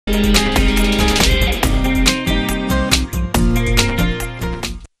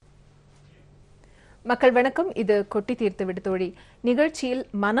மக்கள் வணக்கம். இது கொட்டி தீர்த்து விடு தோழி நிகழ்ச்சியில்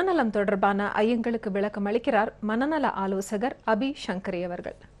மனநலம் தொடர்பான ஐயங்களுக்கு விளக்கம் அளிக்கிறார் மனநல ஆலோசகர் அபி சங்கரி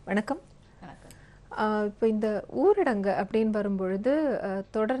அவர்கள். வணக்கம். இப்போ இந்த ஊரடங்கு அப்படின்னு வரும்பொழுது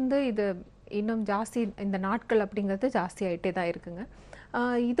தொடர்ந்து இது இன்னும் ஜாஸ்தி, இந்த நாட்கள் அப்படிங்கிறது ஜாஸ்தி ஆகிட்டே தான் இருக்குங்க.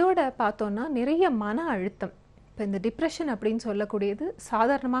 இதோட பார்த்தோன்னா நிறைய மன அழுத்தம், இப்போ இந்த டிப்ரெஷன் அப்படின்னு சொல்லக்கூடியது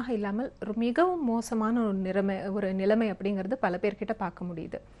சாதாரணமாக இல்லாமல் மிகவும் மோசமான ஒரு நிலைமை அப்படிங்கிறது பல பேர்கிட்ட பார்க்க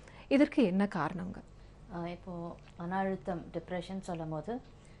முடியுது. இதற்கு என்ன காரணங்க? இப்போது மன அழுத்தம் டிப்ரெஷன் சொல்லும் போது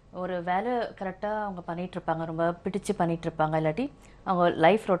ஒரு வேலை கரெக்டாக அவங்க பண்ணிகிட்ருப்பாங்க, ரொம்ப பிடிச்சி பண்ணிகிட்ருப்பாங்க, இல்லாட்டி அவங்க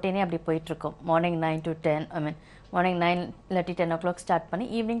லைஃப் ரொட்டீனே அப்படி போயிட்டுருக்கும். மார்னிங் 9 to 10, மார்னிங் 9 இல்லாட்டி 10 o'clock ஸ்டார்ட் பண்ணி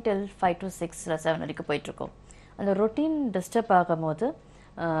ஈவினிங் till 5 to 6 இல்லை 7 வரைக்கும் போயிட்டுருக்கோம். அந்த ரொட்டீன் டிஸ்டர்ப் ஆகும்போது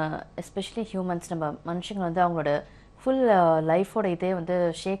எஸ்பெஷலி ஹியூமன்ஸ், நம்ம மனுஷங்க வந்து அவங்களோட ஃபுல் லைஃபோட இதே வந்து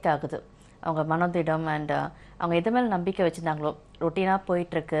ஷேக் ஆகுது. அவங்க மனதிடம் அண்ட் அவங்க எது மேலே நம்பிக்கை வச்சுருந்தாங்களோ, ரொட்டீனாக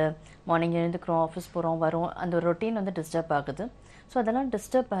போயிட்டுருக்கு, மார்னிங் எழுந்துக்கிறோம், ஆஃபீஸ் போகிறோம், வரோம், அந்த ஒரு ரொட்டீன் வந்து டிஸ்டர்ப் ஆகுது. ஸோ அதெல்லாம்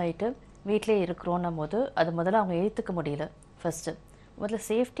டிஸ்டர்ப் ஆகிட்டு வீட்டிலே இருக்கிறோன்னும் போது அது முதல்ல அவங்க ஏற்றுக்க முடியல. ஃபஸ்ட்டு முதல்ல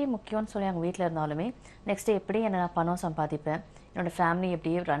சேஃப்டி முக்கியம்னு சொல்லி அவங்க வீட்டில் இருந்தாலுமே நெக்ஸ்ட்டு எப்படி நான் பணம் சம்பாதிப்பேன், என்னோடய ஃபேமிலி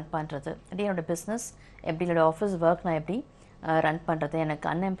எப்படி ரன் பண்ணுறது, எப்படி என்னோடய பிஸ்னஸ் எப்படி, என்னோடய ஆஃபீஸ் ஒர்க் நான் எப்படி ரன் பண்ணுறது, எனக்கு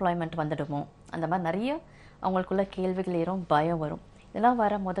அன்எம்ப்ளாய்மெண்ட் வந்துடுமோ, அந்த மாதிரி நிறைய அவங்களுக்குள்ள கேள்விகள் ஏறும், பயம் வரும். இதெல்லாம்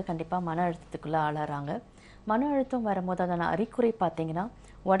வரும்போது கண்டிப்பாக மன அழுத்தத்துக்குள்ளே ஆளாகிறாங்க. மன அழுத்தம் வரும்போது அதோட அறிகுறி பார்த்திங்கன்னா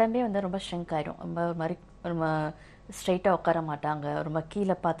உடம்பே வந்து ரொம்ப ஷ்ரிங்க் ஆகிடும். ரொம்ப ஸ்ட்ரைட்டாக உட்கார மாட்டாங்க, ரொம்ப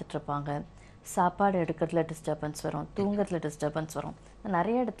கீழே பார்த்துட்ருப்பாங்க, சாப்பாடு எடுக்கிறதுல டிஸ்டர்பன்ஸ் வரும், தூங்குறதுல டிஸ்டர்பன்ஸ் வரும்.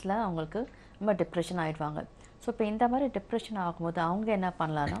 நிறைய இடத்துல அவங்களுக்கு ரொம்ப டிப்ரெஷன் ஆகிடுவாங்க. ஸோ இப்போ இந்த மாதிரி டிப்ரெஷன் ஆகும்போது அவங்க என்ன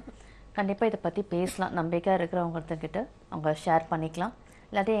பண்ணலான்னா, கண்டிப்பாக இதை பற்றி பேசலாம், நம்பிக்கையாக இருக்கிறவங்ககிட்ட அவங்க ஷேர் பண்ணிக்கலாம்,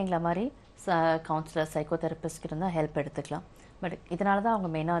 இல்லாட்டி எங்களை மாதிரி கவுன்சிலர் சைக்கோதெரபிஸ்ட் இருந்தால் ஹெல்ப் எடுத்துக்கலாம். பட் இதனால தான் அவங்க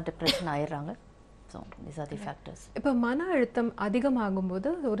மெயினாக டிப்ரெஷன் ஆயிடுறாங்க. So these are the factors. இப்போ மன அழுத்தம் அதிகமாகும்போது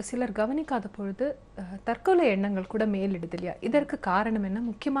ஒரு சிலர் கவனிக்காத பொழுது தற்கொலை எண்ணங்கள் கூட மேலிடுது இல்லையா? இதற்கு காரணம் என்ன?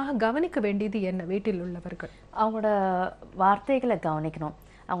 முக்கியமாக கவனிக்க வேண்டியது என்ன வீட்டில் உள்ளவர்கள்? அவங்களோட வார்த்தைகளை கவனிக்கணும்.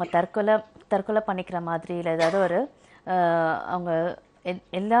 அவங்க தற்கொலை பண்ணிக்கிற மாதிரி இல்லை ஏதாவது ஒரு அவங்க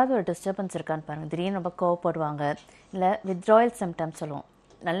எல்லாவது ஒரு டிஸ்டர்பன்ஸ் இருக்கான்னு பாருங்கள். திடீர்னு ரொம்ப கோவப்படுவாங்க, இல்லை வித்ட்ராயல் சிம்டம்ஸ் சொல்லுவோம்.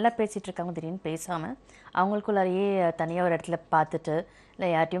 நல்லா பேசிகிட்டு இருக்காங்க, திடீர்னு பேசாமல் அவங்களுக்குள்ளாரையே தனியாக ஒரு இடத்துல பார்த்துட்டு இல்லை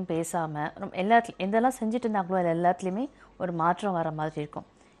யார்ட்டையும் பேசாமல் எதெல்லாம் செஞ்சுட்டு இருந்தாங்களோ அது எல்லாத்துலேயுமே ஒரு மாற்றம் வர மாதிரி இருக்கும்.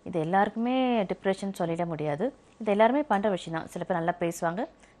 இது எல்லாருக்குமே டிப்ரெஷன் சொல்லிட முடியாது. இது எல்லாருமே பண்ணுற விஷயம் தான். சில பேர் நல்லா பேசுவாங்க,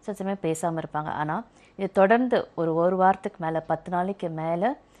 சில சமயம் பேசாமல் இருப்பாங்க. ஆனால் இது தொடர்ந்து ஒரு வாரத்துக்கு மேலே 10 நாளைக்கு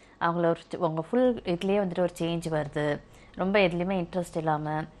மேலே அவங்க ஃபுல் இதுலேயே வந்துட்டு ஒரு சேஞ்ச் வருது, ரொம்ப எதுலேயுமே இன்ட்ரெஸ்ட்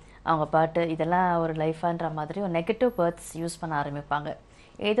இல்லாமல் அவங்க பாட்டு இதெல்லாம் ஒரு லைஃபான்ற மாதிரி ஒரு நெகட்டிவ் வேர்ட்ஸ் யூஸ் பண்ண ஆரம்பிப்பாங்க.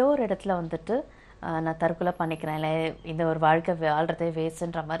 ஏதோ ஒரு இடத்துல வந்துட்டு நான் தற்கொலை பண்ணிக்கிறேன், இல்லை இந்த ஒரு வாழ்க்கை வாழ்கிறதே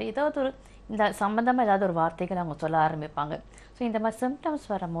வேஸ்ட்டுன்ற மாதிரி ஏதாவது ஒரு இந்த சம்மந்தமாக ஏதாவது ஒரு வார்த்தைகள் அவங்க சொல்ல ஆரம்பிப்பாங்க. ஸோ இந்த மாதிரி சிம்டம்ஸ்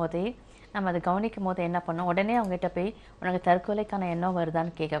வரும்போதே நம்ம அதை கவனிக்கும் போது என்ன பண்ணோம், உடனே அவங்ககிட்ட போய் உனக்கு தற்கொலைக்கான எண்ணம்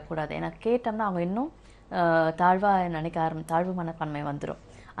வருதான்னு கேட்கக்கூடாது. ஏன்னா கேட்டோம்னா அவங்க இன்னும் தாழ்வாக நினைக்க தாழ்வு மனப்பான்மை வந்துடும்.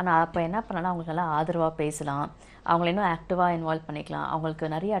 ஆனால் அப்போ என்ன பண்ணலாம், அவங்களுக்கெல்லாம் ஆதரவாக பேசலாம், அவங்கள இன்னும் ஆக்டிவாக இன்வால்வ் பண்ணிக்கலாம்,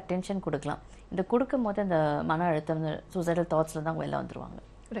 அவங்களுக்கு நிறைய அட்டென்ஷன் கொடுக்கலாம். இது கொடுக்கும் போது அந்த மன அழுத்தம், சூசைடல் தாட்ஸில் தான் அவங்க எல்லாம் வந்துடுவாங்க.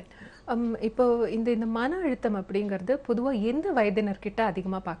 இப்போ இந்த மன அழுத்தம் அப்படிங்கிறது பொதுவாக எந்த வயதினர்கிட்ட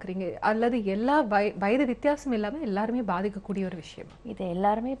அதிகமாக பார்க்குறீங்க, அல்லது எல்லா வயது வித்தியாசம் இல்லாமல் எல்லாருமே பாதிக்கக்கூடிய ஒரு விஷயம்? இது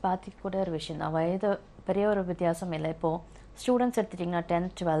எல்லாருமே பாதிக்கக்கூடிய ஒரு விஷயம் தான். வயது பெரிய ஒரு வித்தியாசம் இல்லை. இப்போது ஸ்டூடெண்ட்ஸ் எடுத்துட்டிங்கன்னா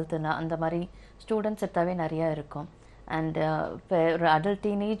 10th 12th அந்த மாதிரி ஸ்டூடெண்ட்ஸ் எடுத்தாவே நிறையா இருக்கும். அண்ட் இப்போ ஒரு அடல்ட்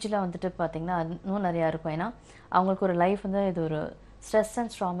டீனேஜில் வந்துட்டு பார்த்திங்கன்னா இன்னும் நிறையா இருக்கும். ஏன்னா அவங்களுக்கு ஒரு லைஃப் வந்து இது ஒரு ஸ்ட்ரெஸ்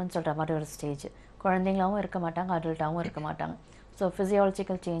அண்ட் ஸ்ட்ராமன்னு சொல்கிற மாதிரி ஒரு ஸ்டேஜ். குழந்தைங்களாகவும் இருக்க மாட்டாங்க, அடல்ட்டாகவும் இருக்க மாட்டாங்க. ஸோ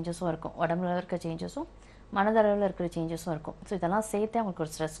ஃபிசியாலஜிக்கல் சேஞ்சஸும் இருக்கும், உடம்புல இருக்க சேஞ்சஸும் மனதளவில் இருக்கிற சேஞ்சஸும் இருக்கும். ஸோ இதெல்லாம் சேர்த்து அவங்களுக்கு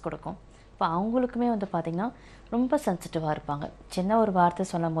ஒரு ஸ்ட்ரெஸ் கொடுக்கும். இப்போ அவங்களுக்குமே வந்து பார்த்திங்கன்னா ரொம்ப சென்சிட்டிவாக இருப்பாங்க. சின்ன ஒரு வார்த்தை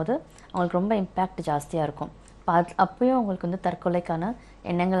சொல்லும் போது அவங்களுக்கு ரொம்ப இம்பேக்ட் ஜாஸ்தியாக இருக்கும். அப்போயும் அவங்களுக்கு வந்து தற்கொலைக்கான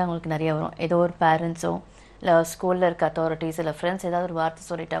எண்ணங்கள் அவங்களுக்கு நிறைய வரும். ஏதோ ஒரு பேரண்ட்ஸோ இல்லை ஸ்கூலில் இருக்க அத்தாரிட்டிஸ் இல்லை ஃப்ரெண்ட்ஸ் ஏதாவது ஒரு வார்த்தை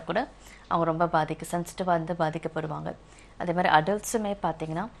சொல்லிட்டா கூட அவங்க ரொம்ப சென்சிட்டிவாக இருந்து பாதிக்கப்படுவாங்க. அதே மாதிரி அடல்ட்ஸுமே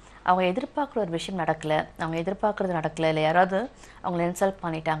பார்த்திங்கன்னா அவங்க எதிர்பார்க்குற ஒரு விஷயம் நடக்கலை, அவங்க எதிர்பார்க்குறது நடக்கலை, இல்லை யாராவது அவங்கள இன்சல்ட்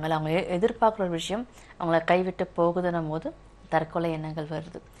பண்ணிட்டாங்களே, அவங்க எதிர்பார்க்குற ஒரு விஷயம் அவங்கள கைவிட்டு போகுதுன்னும் போது தற்கொலை எண்ணங்கள்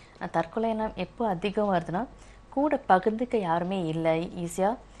வருது. தற்கொலை எண்ணம் எப்போ அதிகம் வருதுன்னா, கூட பகிர்ந்துக்க யாருமே இல்லை,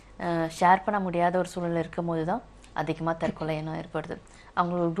 ஈஸியாக ஷேர் பண்ண முடியாத ஒரு சூழ்நிலை இருக்கும் போது தான் அதிகமாக தற்கொலை எண்ணம் ஏற்படுது.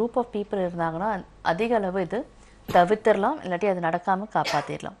 அவங்களோட குரூப் ஆஃப் பீப்புள் இருந்தாங்கன்னா அதிக அளவு இது தவிர்த்திடலாம், இல்லாட்டி அது நடக்காமல்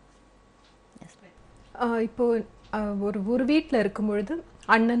காப்பாற்றிடலாம். இப்போது ஒரு வீட்டில் இருக்கும் பொழுது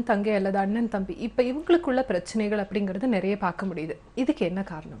அண்ணன் தங்கை அல்லது அண்ணன் தம்பி, இப்போ இவங்களுக்குள்ள பிரச்சனைகள் அப்படிங்கிறது நிறைய பார்க்க முடியுது. இதுக்கு என்ன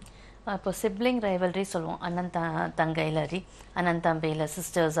காரணம்? இப்போ சிப்ளிங் ரைவல்ரி சொல்லுவோம், அண்ணன் தங்கை இல்லாட்டி அண்ணன் தம்பி இல்லை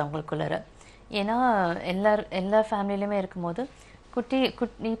சிஸ்டர்ஸ் அவங்களுக்குள்ளார. ஏன்னா எல்லா ஃபேமிலியிலுமே இருக்கும்போது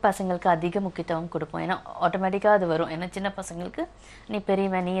குட்டி பசங்களுக்கு அதிக முக்கியத்துவம் கொடுப்போம். ஏன்னா ஆட்டோமேட்டிக்காக அது வரும். ஏன்னா சின்ன பசங்களுக்கு நீ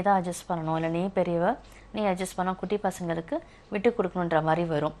பெரியவன், நீ தான் அட்ஜஸ்ட் பண்ணணும், இல்லை நீ பெரியவ, நீ அட்ஜஸ்ட் பண்ண, குட்டி பசங்களுக்கு விட்டு கொடுக்கணுன்ற மாதிரி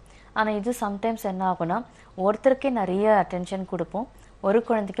வரும். ஆனால் இது சம்டைம்ஸ் என்ன ஆகும்னா, ஒருத்தருக்கே நிறைய அட்டென்ஷன் கொடுப்போம், ஒரு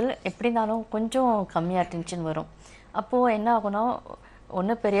குழந்தைகள் எப்படி இருந்தாலும் கொஞ்சம் கம்மியாக அட்டென்ஷன் வரும். அப்போது என்ன ஆகும்னா,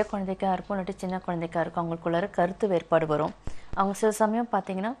 ஒன்று பெரிய குழந்தைக்காக இருக்கும், இல்லாட்டி சின்ன குழந்தைக்காக இருக்கும், அவங்களுக்குள்ளார கருத்து வேறுபாடு வரும். அவங்க சில சமயம்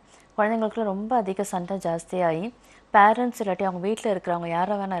பார்த்தீங்கன்னா குழந்தைங்களுக்குள்ள ரொம்ப அதிக சண்டை ஜாஸ்தியாகி பேரண்ட்ஸ் இல்லாட்டி அவங்க வீட்டில் இருக்கிறவங்க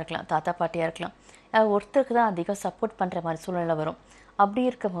யாராக வேணா இருக்கலாம், தாத்தா பாட்டியாக இருக்கலாம், ஒருத்தருக்கு தான் அதிகம் சப்போர்ட் பண்ணுற மாதிரி சூழ்நிலை வரும். அப்படி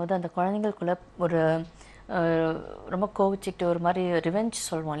இருக்கும்போது அந்த குழந்தைங்களுக்குள்ள ஒரு ரொம்ப கோவிச்சுக்கிட்டு ஒரு மாதிரி ரிவெஞ்ச்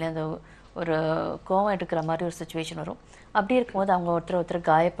சொல்லுவோம் இல்லையா, அந்த ஒரு கோவம் எடுக்கிற மாதிரி ஒரு சுச்சுவேஷன் வரும். அப்படி இருக்கும்போது அவங்க ஒருத்தர்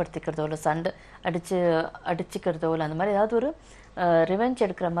காயப்படுத்திக்கிறதோ இல்லை சண்டை அடிச்சுக்கிறதோ இல்லை அந்த மாதிரி ஏதாவது ஒரு ரிவெஞ்ச்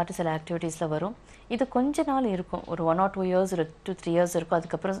எடுக்கிற மாதிரி சில ஆக்டிவிட்டீஸில் வரும். இது கொஞ்ச நாள் இருக்கும், ஒரு 1 or 2 years, 2-3 years இருக்கும்,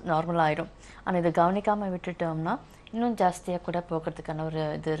 அதுக்கப்புறம் நார்மல் ஆகிடும். ஆனால் இதை கவனிக்காமல் விட்டுட்டோம்னா இன்னும் ஜாஸ்தியாக கூட போகிறதுக்கான ஒரு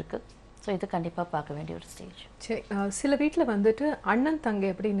இது இருக்குது. ஸோ இது கண்டிப்பாக பார்க்க வேண்டிய ஒரு ஸ்டேஜ். சரி, சில வீட்டில் வந்துட்டு அண்ணன் தங்கை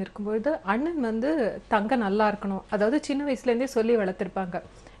அப்படின்னு இருக்கும்பொழுது அண்ணன் வந்து தங்கை நல்லா இருக்கணும், அதாவது சின்ன வயசுலேருந்தே சொல்லி வளர்த்துருப்பாங்க,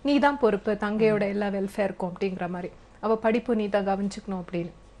 நீ தான் பொறுப்பு தங்கையோட எல்லா வெல்ஃபேருக்கும் அப்படிங்கிற மாதிரி, அவள் படிப்பு நீ தான் கவனிச்சுக்கணும்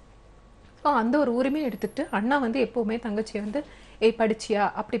அப்படின்னு. அந்த ஒரு உரிமையை எடுத்துக்கிட்டு அண்ணா வந்து எப்போவுமே தங்கச்சியை வந்து ஏய் படிச்சியா,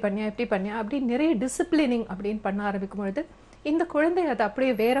 அப்படி பண்ணியா, இப்படி பண்ணியா அப்படி நிறைய டிசிப்ளினிங் அப்படின்னு பண்ண ஆரம்பிக்கும் பொழுது இந்த குழந்தை அதை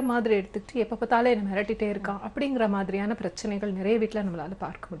அப்படியே வேற மாதிரி எடுத்துக்கிட்டு எப்போ பார்த்தாலும் என்னை மிரட்டிகிட்டே இருக்கான் அப்படிங்கிற மாதிரியான பிரச்சனைகள் நிறைய வீட்டில் நம்மளால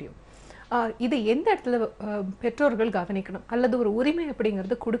பார்க்க முடியும். இது எந்த இடத்துல பெற்றோர்கள் கவனிக்கணும், அல்லது ஒரு உரிமை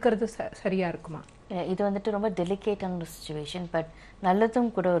அப்படிங்கிறது கொடுக்கறது சரியா இருக்குமா? இது வந்துட்டு ரொம்ப டெலிகேட்டான ஒரு சுச்சுவேஷன், பட்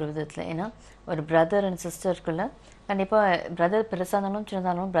நல்லதும் கூட ஒரு விதத்தில். ஏன்னா ஒரு பிரதர் அண்ட் சிஸ்டருக்குள்ள கண்டிப்பாக பிரதர் பெருசாக இருந்தாலும்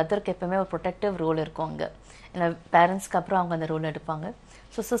சின்னதாலும் பிரதருக்கு எப்பவுமே ஒரு ப்ரொடெக்டிவ் ரோல் இருக்கும் அங்கே. ஏன்னா பேரண்ட்ஸ்க்கு அப்புறம் அவங்க அந்த ரோல் எடுப்பாங்க.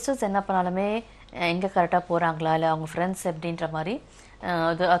 ஸோ சிஸ்டர்ஸ் என்ன பண்ணாலுமே எங்கே கரெக்டாக போகிறாங்களா இல்லை அவங்க ஃப்ரெண்ட்ஸ் எப்படின்ற மாதிரி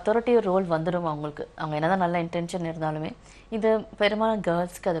அது அத்தாரிட்டிவ் ரோல் வந்துடும் அவங்களுக்கு. அவங்க என்ன தான் நல்ல இன்டென்ஷன் இருந்தாலுமே இது பெரும்பாலும்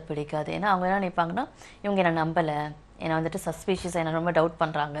கேர்ள்ஸ்க்கு அதை பிடிக்காது. ஏன்னா அவங்க என்ன நினைப்பாங்கன்னா, இவங்க என்னை நம்பலை, என்னை வந்துட்டு சஸ்பீஷியஸ், என்னை ரொம்ப டவுட்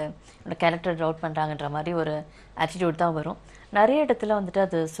பண்ணுறாங்க, என்னோட கேரக்டர் டவுட் பண்ணுறாங்கன்ற மாதிரி ஒரு ஆட்டிடியூட் தான் வரும். நிறைய இடத்துல வந்துட்டு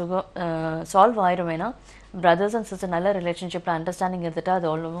அது சால்வ் ஆயிரும். ஏன்னா பிரதர்ஸ் அண்ட் சிஸ்டர் நல்ல ரிலேஷன்ஷிப்பில் அண்டர்ஸ்டாண்டிங் இருந்துட்டு அது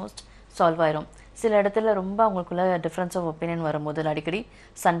ஆல்மோஸ்ட் சால்வ் ஆயிரும். சில இடத்துல ரொம்ப அவங்களுக்குள்ள டிஃப்ரென்ஸ் ஆஃப் ஒப்பீனியன் வரும்போது அடிக்கடி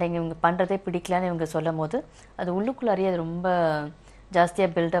சண்டைங்க இவங்க பண்ணுறதே பிடிக்கலான்னு இவங்க சொல்லும் போது அது உள்ளுக்குள்ளாரியே அது ரொம்ப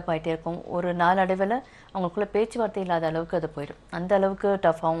ஜாஸ்தியாக பில்டப் ஆகிட்டே இருக்கும். ஒரு நாளடைவில் அவங்களுக்குள்ள பேச்சுவார்த்தை இல்லாத அளவுக்கு அது போயிடும். அந்த அளவுக்கு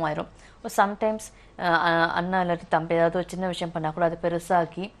டஃப்பாகவும் ஆயிரும். சம்டைம்ஸ் அண்ணா இல்லாட்டி தம்பி ஏதாவது ஒரு சின்ன விஷயம் பண்ணால் கூட அதை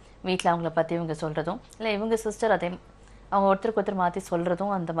பெருசாக்கி வீட்டில் அவங்கள பற்றி இவங்க சொல்கிறதும் இல்லை இவங்க சிஸ்டர் அதே அவங்க ஒருத்தருக்கு மாற்றி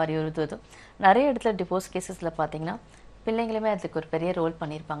சொல்கிறதும் அந்த மாதிரி ஒரு இது. நிறைய இடத்துல டிவோர்ஸ் கேசஸில் பார்த்தீங்கன்னா பிள்ளைங்களுமே அதுக்கு ஒரு பெரிய ரோல்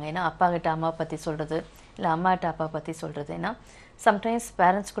பண்ணியிருப்பாங்க. ஏன்னா அப்பா கிட்ட அம்மா பற்றி சொல்கிறது இல்லை அம்மா கிட்ட அப்பா பற்றி சொல்கிறது. ஏன்னா சம்டைம்ஸ்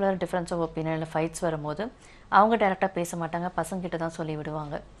பேரண்ட்ஸ்குள்ளே டிஃப்ரென்ஸ் ஆஃப் ஒப்பீனியன் இல்லை ஃபைட்ஸ் வரும்போது அவங்க டைரெக்டாக பேச மாட்டாங்க, பசங்கிட்ட தான் சொல்லி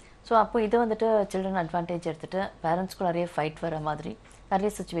விடுவாங்க. ஸோ அப்போ இது வந்துட்டு சில்ட்ரன் அட்வான்டேஜ் எடுத்துகிட்டு பேரண்ட்ஸ்குள்ளாரையே ஃபைட் வர மாதிரி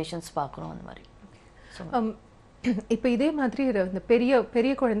நிறைய சுச்சுவேஷன்ஸ் பார்க்குறோம் அந்த மாதிரி. ஸோ இப்போ இதே மாதிரி இந்த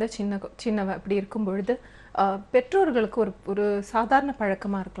பெரிய குழந்தை சின்னவ அப்படி இருக்கும் பொழுது பெற்றோர்களுக்கு ஒரு சாதாரண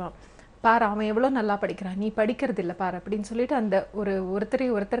பழக்கமாக இருக்கலாம், பாரு அவன் எவ்வளோ நல்லா படிக்கிறான், நீ படிக்கிறது இல்லை பாரு அப்படின்னு சொல்லிட்டு அந்த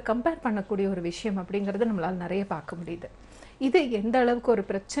ஒருத்தர் கம்பேர் பண்ணக்கூடிய ஒரு விஷயம் அப்படிங்கிறது நம்மளால் நிறைய பார்க்க முடியுது. இது எந்த அளவுக்கு ஒரு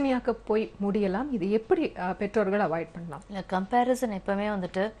பிரச்சனையாக போய் முடியலாம், இது எப்படி பெற்றோர்கள் அவாய்ட் பண்ணலாம்? இல்லை கம்பேரிசன் எப்போவுமே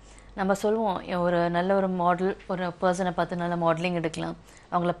வந்துட்டு நம்ம சொல்லுவோம், ஒரு நல்ல ஒரு மாடல் ஒரு பர்சனை பார்த்து நல்ல மாடலிங் எடுக்கலாம்,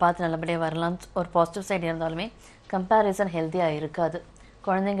 அவங்கள பார்த்து நல்லபடியாக வரலாம், ஒரு பாசிட்டிவ் சைடு இருந்தாலுமே கம்பேரிசன் ஹெல்த்தியாக இருக்காது.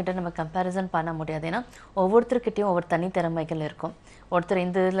 குழந்தைங்கிட்ட நம்ம கம்பேரிசன் பண்ண முடியாது. ஏன்னா ஒவ்வொருத்தருக்கிட்டையும் ஒவ்வொரு தனித்திறமைகள் இருக்கும். ஒருத்தர்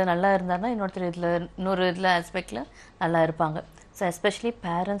இந்த இதில் நல்லா இருந்தாருன்னா இன்னொருத்தர் இன்னொரு இதில் ஆஸ்பெக்டில் நல்லா இருப்பாங்க. ஸோ எஸ்பெஷலி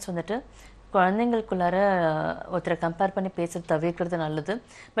பேரண்ட்ஸ் வந்துட்டு குழந்தைங்களுக்குள்ளார ஒருத்தரை கம்பேர் பண்ணி பேசுறது தவிர்க்கிறது நல்லது.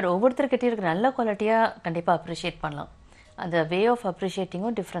 பட் ஒவ்வொருத்தருக்கிட்டையும் இருக்கிற நல்ல குவாலிட்டியாக கண்டிப்பாக அப்ரிஷியேட் பண்ணலாம். அந்த வே ஆஃப்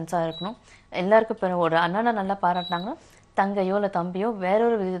அப்ரிஷியேட்டிங்கும் டிஃப்ரென்ஸாக இருக்கணும். எல்லாருக்கும் இப்போ ஒரு அண்ணனை நல்லா பாராட்டினாங்கன்னா தங்கையோ இல்லை தம்பியோ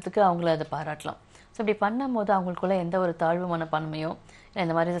வேறொரு விதத்துக்கு அவங்கள அதை பாராட்டலாம். ஸோ இப்படி பண்ணும் போது அவங்களுக்குள்ள எந்த ஒரு தாழ்வு மனப்பான்மையோ இல்லை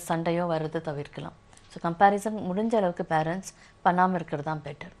இந்த மாதிரி சண்டையோ வர்றது தவிர்க்கலாம். ஸோ கம்பேரிசன் முடிஞ்ச அளவுக்கு பேரண்ட்ஸ் பண்ணாமல் இருக்கிறது தான்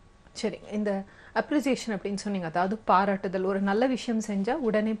பெட்டர். சரி, இந்த அப்ரிசியேஷன் அப்படின்னு சொன்னீங்க, அதாவது பாராட்டுதல், ஒரு நல்ல விஷயம் செஞ்சால்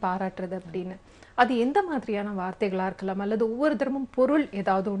உடனே பாராட்டுறது அப்படின்னு, அது எந்த மாதிரியான வார்த்தைகளாக இருக்கலாம், அல்லது ஒவ்வொரு தரமும் பொருள்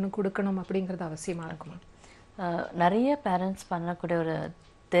ஏதாவது ஒன்று கொடுக்கணும் அப்படிங்கிறது அவசியமாக இருக்குமா? நிறைய பேரண்ட்ஸ் பண்ணக்கூடிய ஒரு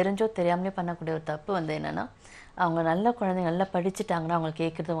தெரிஞ்சோ தெரியாமலே பண்ணக்கூடிய ஒரு தப்பு வந்து என்னென்னா, அவங்க நல்ல குழந்தைங்க நல்லா படிச்சுட்டாங்கன்னா அவங்க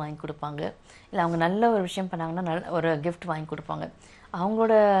கேட்குறது வாங்கி கொடுப்பாங்க, இல்லை அவங்க நல்ல ஒரு விஷயம் பண்ணாங்கன்னா நல்ல ஒரு கிஃப்ட் வாங்கி கொடுப்பாங்க.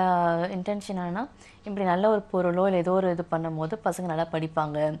 அவங்களோட இன்டென்ஷன் என்னென்னா, இப்படி நல்ல ஒரு பொருளோ இல்லை ஏதோ ஒரு இது பண்ணும் போது பசங்க நல்லா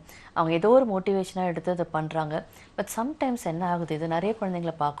படிப்பாங்க, அவங்க ஏதோ ஒரு மோட்டிவேஷனாக எடுத்து அதை பண்ணுறாங்க. பட் சம்டைம்ஸ் என்ன ஆகுது, இது நிறைய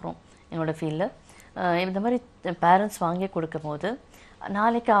குழந்தைங்கள பார்க்குறோம் என்னோடய ஃபீல்டில். இந்த மாதிரி பேரண்ட்ஸ் வாங்கி கொடுக்கும் போது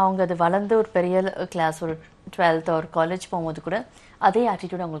நாளைக்கு அவங்க அது வளர்ந்து ஒரு பெரிய கிளாஸ் ஒரு 12th ஒரு காலேஜ் போகும்போது கூட அதே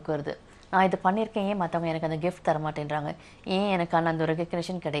ஆட்டிடியூட் அவங்களுக்கு வருது. நான் இது பண்ணியிருக்கேன், ஏன் மற்றவங்க எனக்கு அந்த கிஃப்ட் தர மாட்டேன்றாங்க, ஏன் எனக்கான அந்த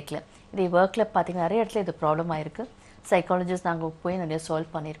ரெகக்னேஷன் கிடைக்கல. இது ஒர்க்கில் பார்த்தீங்கன்னா நிறைய இடத்துல இது ப்ராப்ளம் ஆயிருக்கு. சைக்காலஜிஸ்ட் நாங்கள் போய் நிறைய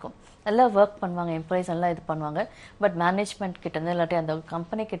சால்வ் பண்ணியிருக்கோம். நல்லா ஒர்க் பண்ணுவாங்க, எம்ப்ளாயிஸ் நல்லா இது பண்ணுவாங்க. பட் மேனேஜ்மெண்ட் கிட்டேருந்து இல்லாட்டி அந்த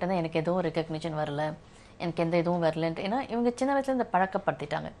கம்பெனி கிட்டேருந்து எனக்கு எதுவும் ரெகக்னேஷன் வரல, எனக்கு எந்த இதுவும் வரலன்ட்டு. ஏன்னா இவங்க சின்ன வயசுல இந்த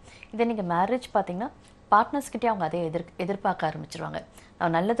பழக்கப்படுத்திட்டாங்க. இதே நீங்கள் மேரேஜ் பார்த்தீங்கன்னா பார்ட்னர்ஸ்கிட்டே அவங்க அதே எதிர்பார்க்க ஆரம்பிச்சிருவாங்க.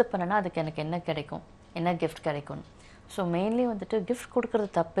 நான் நல்லது பண்ணேன்னா அதுக்கு எனக்கு என்ன கிடைக்கும், என்ன கிஃப்ட் கிடைக்கும். ஸோ மெயின்லி வந்துட்டு கிஃப்ட் கொடுக்குறது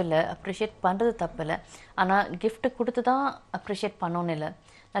தப்பு இல்லை, அப்ரிஷியேட் பண்ணுறது தப்பு இல்லை. ஆனால் கிஃப்ட்டு கொடுத்து தான் அப்ரிஷியேட் பண்ணணும்னு இல்லை.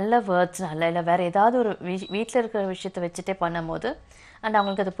 நல்ல வேர்ட்ஸ் நல்ல இல்லை வேறு ஏதாவது ஒரு வீட்டில் இருக்கிற விஷயத்தை வச்சுட்டே பண்ணும்போது அண்ட்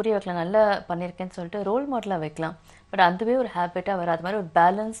அவங்களுக்கு அதை புரிய வைக்கலாம். நல்லா பண்ணியிருக்கேன்னு சொல்லிட்டு ரோல் மாடலாக வைக்கலாம். பட் அதுவே ஒரு ஹேபிட்டாக வராது மாதிரி ஒரு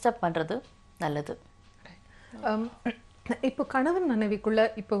பேலன்ஸ்டாக பண்ணுறது நல்லது. இப்போ கணவன் மனைவிக்குள்ள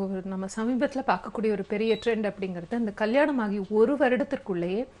இப்போ நம்ம சமீபத்தில் பார்க்கக்கூடிய ஒரு பெரிய ட்ரெண்ட் அப்படிங்கிறது அந்த கல்யாணமாகி 1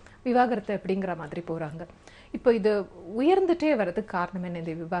 வருடத்திற்குள்ளேயே விவாகரத்து அப்படிங்கிற மாதிரி போகிறாங்க. இப்போ இது உயர்ந்துட்டே வர்றதுக்கு காரணம் என்ன,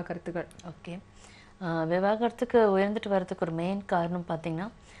 இந்த விவாகரத்துகள்? ஓகே, விவாகரத்துக்கு உயர்ந்துட்டு வர்றதுக்கு ஒரு மெயின் காரணம் பார்த்தீங்கன்னா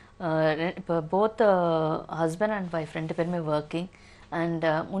இப்போ போத் ஹஸ்பண்ட் அண்ட் ஒய்ஃப் 2 பேருமே ஒர்க்கிங் அண்ட்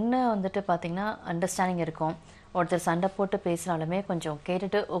முன்னே வந்துட்டு பார்த்தீங்கன்னா அண்டர்ஸ்டாண்டிங் இருக்கும். ஒருத்தர் சண்டை போட்டு பேசினாலுமே கொஞ்சம்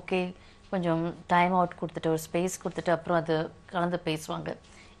கேட்டுட்டு ஓகே கொஞ்சம் டைம் அவுட் கொடுத்துட்டு ஒரு ஸ்பேஸ் கொடுத்துட்டு அப்புறம் அது கலந்து பேசுவாங்க.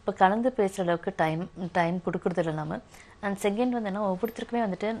 இப்போ கலந்து பேசுகிற அளவுக்கு டைம் கொடுக்குறது இல்லாமல் அண்ட் செகண்ட் வந்து என்ன ஒவ்வொருத்தருக்குமே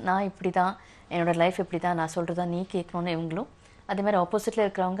வந்துட்டு நான் இப்படி தான், என்னோடய லைஃப் இப்படி தான், நான் சொல்கிறதா நீ கேட்கணுன்னு இவங்களும் அதே மாதிரி ஆப்போசிட்டில்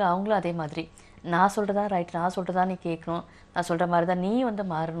இருக்கிறவங்க அவங்களும் அதே மாதிரி நான் சொல்கிறதா ரைட், நான் சொல்கிறதா நீ கேட்கணும், நான் சொல்கிற மாதிரி தான் நீ வந்து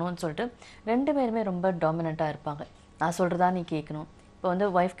மாறணும்னு சொல்லிட்டு 2 பேருமே ரொம்ப டாமினண்ட்டாக இருப்பாங்க. நான் சொல்கிறதா நீ கேட்கணும். இப்போ வந்து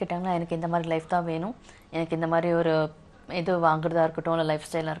ஒய்ஃப் கேட்டாங்கன்னா எனக்கு இந்த மாதிரி லைஃப் தான் வேணும், எனக்கு இந்த மாதிரி ஒரு இது வாங்குறதா இருக்கட்டும் இல்லை லைஃப்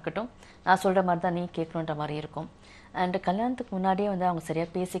ஸ்டைலாக இருக்கட்டும், நான் சொல்கிற மாதிரி தான் நீ கேட்கணுன்ற மாதிரி இருக்கும். அண்டு கல்யாணத்துக்கு முன்னாடியே வந்து அவங்க சரியாக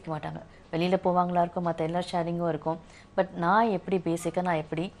பேசிக்க மாட்டாங்க. வெளியில் போவாங்களா இருக்கும், மற்ற எல்லா ஷேரிங்கும் இருக்கும். பட் நான் எப்படி பேசிக்க, நான்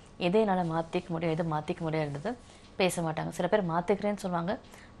எப்படி எதை என்னால் மாற்றிக்க முடியும், எது மாற்றிக்க முடியாதுன்றது பேச மாட்டாங்க. சில பேர் மாற்றிக்கிறேன்னு சொல்லுவாங்க,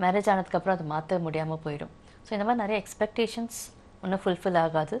 மேரேஜ் ஆனதுக்கப்புறம் அது மாற்ற முடியாமல் போயிடும். ஸோ இந்த மாதிரி நிறைய எக்ஸ்பெக்டேஷன்ஸ் ஒன்றும் ஃபுல்ஃபில்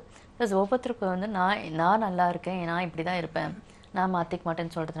ஆகாது. ப்ளஸ் ஒவ்வொருத்தருக்கும் வந்து நான் நல்லா இருக்கேன், நான் இப்படி தான் இருப்பேன், நான் மாற்றிக்க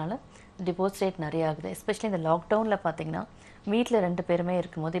மாட்டேன்னு சொல்கிறதுனால டிவோர்ஸ் ரேட் நிறைய ஆகுது. எஸ்பெஷலி இந்த லாக்டவுனில் பார்த்தீங்கன்னா வீட்டில் 2 பேருமே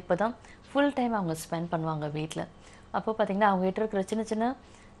இருக்கும்போது இப்போ தான் ஃபுல் டைம் அவங்க ஸ்பெண்ட் பண்ணுவாங்க வீட்டில். அப்போ பார்த்தீங்கன்னா அவங்ககிட்ட இருக்கிற சின்ன சின்ன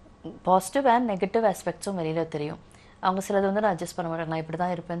பாசிட்டிவ் அண்ட் நெகட்டிவ் ஆஸ்பெக்ட்ஸும் வெளியில் தெரியும். அவங்க சிலது வந்து நான் அட்ஜஸ்ட் பண்ண மாட்டேன், நான் இப்படி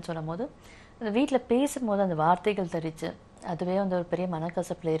தான் இருப்பேன்னு சொல்லும் போது அந்த வீட்டில் பேசும்போது அந்த வார்த்தைகள் தெரிச்சு அதுவே வந்து ஒரு பெரிய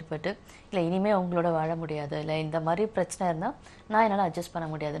மனக்கசப்பில் ஏற்பட்டு இல்லை இனிமேல் அவங்களோட வாழ முடியாது, இல்லை இந்த மாதிரி பிரச்சனை இருந்தால் நான் என்னால் அட்ஜஸ்ட் பண்ண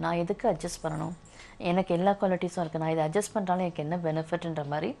முடியாது, நான் எதுக்கு அட்ஜஸ்ட் பண்ணணும், எனக்கு எல்லா குவாலிட்டிஸும் இருக்குது, நான் இதை அட்ஜஸ்ட் பண்ணுறாலும் எனக்கு என்ன பெனிஃபிட்ன்ற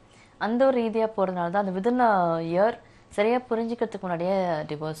மாதிரி அந்த ஒரு ரீதியாக போகிறதுனால தான் அந்த வித்தின் இயர் சரியாக புரிஞ்சிக்கிறதுக்கு முன்னாடியே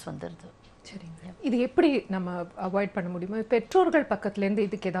டிவோர்ஸ் வந்துடுது. சரிங்க, இது எப்படி நம்ம அவாய்ட் பண்ண முடியுமா? பெற்றோர்கள் பக்கத்துலேருந்து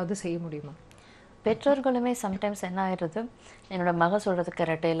இதுக்கு ஏதாவது செய்ய முடியுமா? பெற்றோர்களுமே சம்டைம்ஸ் என்ன ஆயிடுறது, என்னோட மக சொல்கிறது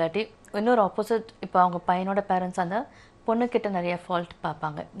கரெக்டு இல்லாட்டி இன்னொரு ஆப்போசிட். இப்போ அவங்க பையனோட பேரண்ட்ஸ் அந்த பொண்ணுக்கிட்ட நிறைய ஃபால்ட்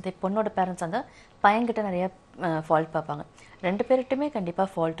பார்ப்பாங்க, இதே பொண்ணோட பேரண்ட்ஸ் அந்த பையன்கிட்ட நிறைய ஃபால்ட் பார்ப்பாங்க. 2 பேர்கிட்டையுமே கண்டிப்பாக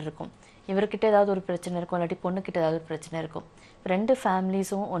ஃபால்ட் இருக்கும். இவர்கிட்ட ஏதாவது ஒரு பிரச்சனை இருக்கும், இல்லாட்டி பொண்ணுக்கிட்ட ஏதாவது ஒரு பிரச்சனை இருக்கும். 2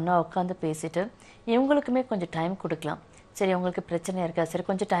 ஃபேமிலிஸும் ஒன்றா உட்காந்து பேசிட்டு இவங்களுக்குமே கொஞ்சம் டைம் கொடுக்கலாம். சரி உங்களுக்கு பிரச்சனை இருக்கா, சரி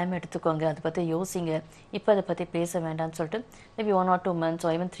கொஞ்சம் டைம் எடுத்துக்கோங்க, அதை பற்றி யோசிங்க, இப்போ அதை பற்றி பேச வேண்டாம்னு சொல்லிட்டு maybe 1 or 2 months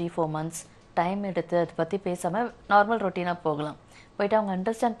or even 3-4 months time எடுத்து அதை பற்றி பேசாமல் நார்மல் ரொட்டீனாக போகலாம். போயிட்டு அவங்க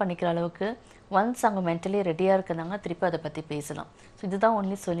அண்டர்ஸ்டாண்ட் பண்ணிக்கிற அளவுக்கு ஒன்ஸ் அவங்க மென்டலி ரெடியாக இருக்கிறாங்க திருப்பி அதை பற்றி பேசலாம். ஸோ இதுதான்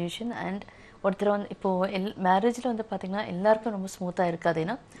ஒன்லி சொல்யூஷன். அண்ட் ஒருத்தர் வந்து இப்போது மேரேஜில் வந்து பார்த்திங்கன்னா எல்லாருக்கும் ரொம்ப ஸ்மூத்தாக இருக்காது.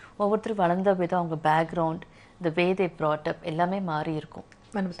 ஏன்னா ஒவ்வொருத்தரும் வளர்ந்த விதம், அவங்க background, the way they brought up எல்லாமே மாறி இருக்கும்.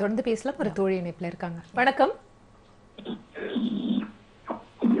 நம்ம தொடர்ந்து பேசலாம். ஒரு தோழி இணைப்பில் இருக்காங்க. வணக்கம்.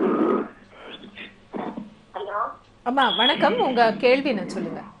 அம்மா வணக்கம், உங்க கேள்வி என்ன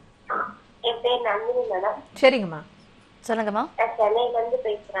சொல்லுங்க. என் பேர் நந்தினி மேடம். சரிங்கம்மா சொல்லுங்கம்மா. நான் சென்னையில இருந்து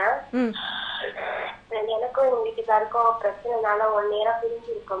பேசுறேன். எனக்கும் எங்க வீட்டுக்காருக்கும் பிரச்சனைனால 1 year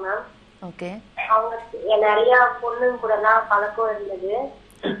பிரிஞ்சிருக்கோம் மேம். ஓகே. அவங்க நிறைய பொண்ணுங்க கூட எல்லாம் பழக்கம் இருந்தது.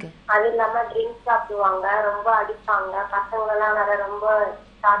 அது இல்லாம ட்ரிங்க்ஸ் சாப்பிடுவாங்க, ரொம்ப அடிப்பாங்க, பசங்க எல்லாம் வேற ரொம்ப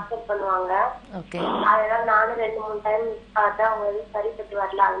டார்ச்சர் பண்ணுவாங்க. அதனால நானும் 2-3 டைம் பார்த்தா அவங்க எதுவும் சரிப்பட்டு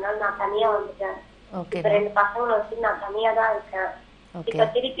வரல. அதனால நான் தனியா வந்துட்டேன். இப்ப 2 பசங்களை வச்சு நான் தனியா தான் இருக்கேன். இப்ப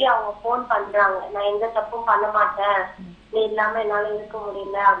திருப்பி அவங்க போன் பண்றாங்க, நான் எந்த தப்பும் பண்ண மாட்டேன், நீ இல்லாம என்னால இருக்க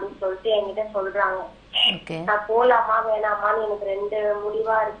முடியல அப்படின்னு சொல்லிட்டு என்கிட்ட சொல்றாங்க. நான் போலாமா வேணாமான்னு எனக்கு 2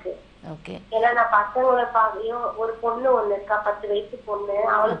 முடிவா இருக்கு. ஏன்னா நான் பசங்களை பாக்கையும் ஒரு பொண்ணு ஒண்ணு இருக்கா, 10 வயசு பொண்ணு,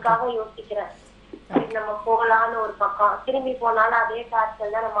 அவளுக்காக யோசிக்கிறேன். நம்ம போலான்னு ஒரு பக்கம், திரும்பி போனாலும் அதே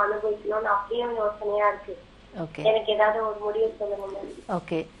டார்ச்சர் தான் நம்ம அனுபவிக்கணும்னு அப்படியும் யோசனையா இருக்கு. எனக்கு ஏதாவது ஒரு முடிவு சொல்லுங்க.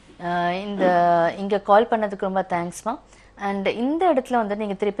 ஓகே, இங்க கால் பண்ணதுக்கு ரொம்ப தேங்க்ஸ்மா. அண்ட் இந்த இடத்துல வந்து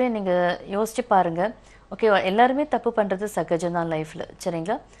நீங்கள் திருப்பி நீங்கள் யோசிச்சு பாருங்கள், ஓகே, எல்லாருமே தப்பு பண்ணுறது சகஜம் தான் லைஃப்பில்,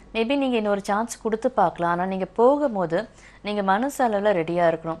 சரிங்களா? மேபி நீங்கள் இன்னொரு சான்ஸ் கொடுத்து பார்க்கலாம். ஆனால் நீங்கள் போகும்போது நீங்கள் மனசு அளவில்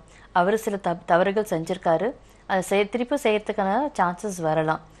ரெடியாக இருக்கணும். அவர் சில தவறுகள் செஞ்சுருக்காரு, அதை திருப்பி செய்யறதுக்கான சான்சஸ்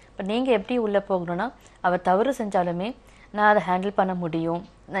வரலாம். இப்போ நீங்கள் எப்படி உள்ளே போகணுன்னா, அவர் தவறு செஞ்சாலுமே நான் அதை ஹேண்டில் பண்ண முடியும்,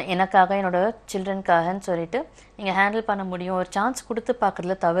 நான் எனக்காக என்னோடய சில்ட்ரனுக்காகன்னு சொல்லிட்டு நீங்கள் ஹேண்டில் பண்ண முடியும். ஒரு சான்ஸ் கொடுத்து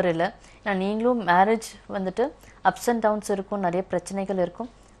பார்க்குறதுல தவறு இல்லை. ஏன்னா நீங்களும் மேரேஜ் வந்துட்டு அப்ஸ் அண்ட் டவுன்ஸ் இருக்கும், நிறைய பிரச்சனைகள் இருக்கும்.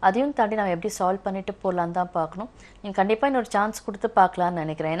 அதையும் தாண்டி நம்ம எப்படி சால்வ் பண்ணிட்டு போகலான்னு தான் பார்க்கணும். நீங்கள் கண்டிப்பாக இன்னொரு சான்ஸ் கொடுத்து பார்க்கலான்னு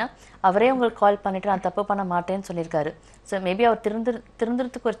நினைக்கிறேன். ஏன்னா அவரே உங்களுக்கு கால் பண்ணிவிட்டு நான் தப்பு பண்ண மாட்டேன்னு சொல்லியிருக்காரு. ஸோ மேபி அவர்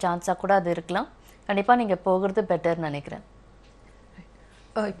திருந்துறதுக்கு ஒரு சான்ஸாக கூட அது இருக்கலாம். கண்டிப்பாக நீங்கள் போகிறது பெட்டர்னு நினைக்கிறேன்.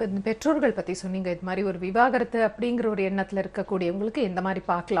 இப்போ இந்த பெற்றோர்கள் பற்றி சொன்னீங்க, இது மாதிரி ஒரு விவாகரத்து அப்படிங்கிற ஒரு எண்ணத்தில் இருக்கக்கூடியவங்களுக்கு எந்த மாதிரி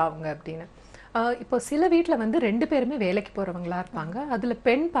பார்க்கலாம் அவங்க அப்படின்னு. இப்போ சில வீட்டில் வந்து 2 பேருமே வேலைக்கு போகிறவங்களா இருப்பாங்க. அதில்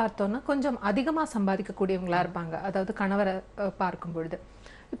பெண் பார்த்தோன்னா கொஞ்சம் அதிகமாக சம்பாதிக்கக்கூடியவங்களா இருப்பாங்க, அதாவது கணவரை பார்க்கும் பொழுது.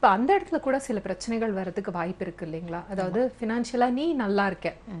 இப்போ அந்த இடத்துல கூட சில பிரச்சனைகள் வர்றதுக்கு வாய்ப்பு இருக்கு இல்லைங்களா? அதாவது ஃபினான்ஷியலாக நீ நல்லா இருக்க,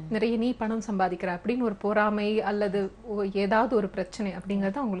 நிறைய நீ பணம் சம்பாதிக்கிற அப்படின்னு ஒரு பொறாமை அல்லது ஏதாவது ஒரு பிரச்சனை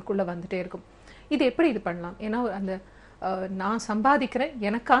அப்படிங்கிறது அவங்களுக்குள்ள வந்துட்டே இருக்கும். இது எப்படி இது பண்ணலாம்? ஏன்னா அந்த நான் சம்பாதிக்கிறேன்,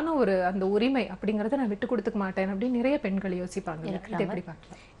 எனக்கான ஒரு அந்த உரிமை அப்படிங்கறத நான் விட்டு கொடுத்துக்க மாட்டேன் அப்படின்னு நிறைய பெண்கள் யோசிப்பாங்க. இது எப்படி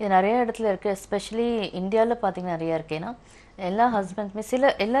பார்க்கலாம்? இது நிறைய இடத்துல இருக்குது, எஸ்பெஷலி இந்தியாவில் பார்த்தீங்கன்னா நிறையா இருக்குது. ஏன்னா எல்லா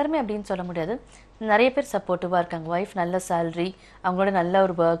ஹஸ்பண்ட்ஸுமே எல்லாருமே அப்படின்னு சொல்ல முடியாது, நிறைய பேர் சப்போர்ட்டிவாக இருக்காங்க. ஒய்ஃப் நல்ல சேலரி, அவங்களோட நல்ல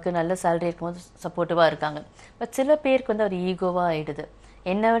ஒரு ஒர்க்கு, நல்ல சேலரி இருக்கும்போது சப்போர்ட்டிவாக இருக்காங்க. பட் சில பேருக்கு வந்து ஒரு ஈகோவாக ஆகிடுது.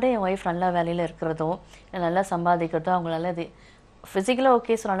 என்னை விட என் ஒய்ஃப் நல்லா வேலையில் இருக்கிறதோ நல்லா சம்பாதிக்கிறதோ அவங்களால அது ஃபிசிக்கலாக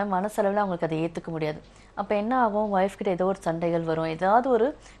ஓகே சொன்னாலும் மனசளவில் அவங்களுக்கு அதை ஏற்றுக்க முடியாது. அப்போ என்ன ஆகும், ஒய்ஃப் கிட்ட ஏதோ ஒரு சண்டைகள் வரும். ஏதாவது ஒரு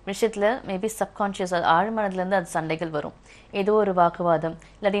விஷயத்தில் மேபி சப்கான்ஷியஸ் ஆழ்மனதுலேருந்து அது சண்டைகள் வரும். ஏதோ ஒரு வாக்குவாதம்,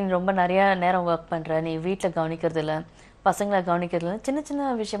 இல்லாட்டி நீ ரொம்ப நிறையா நேரம் ஒர்க் பண்ணுற, நீ வீட்டில் கவனிக்கிறது இல்லை, பசங்களை கவனிக்கிறதுல சின்ன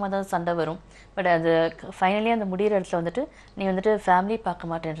சின்ன விஷயமா தான் சண்டை வரும். பட் அது ஃபைனலி அந்த முடிகிற இடத்துல வந்துட்டு நீ வந்துட்டு ஃபேமிலி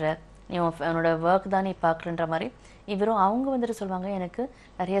பார்க்க மாட்டேன்ற, நீ உன்னோட ஒர்க் தான் நீ பார்க்குறன்ற மாதிரி இவரும் அவங்க வந்துட்டு சொல்லுவாங்க, எனக்கு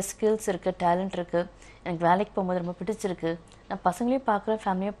நிறைய ஸ்கில்ஸ் இருக்குது, டேலண்ட் இருக்குது, எனக்கு வேலைக்கு போகும்போது ரொம்ப பிடிச்சிருக்கு, நான் பசங்களையும் பார்க்குறேன்,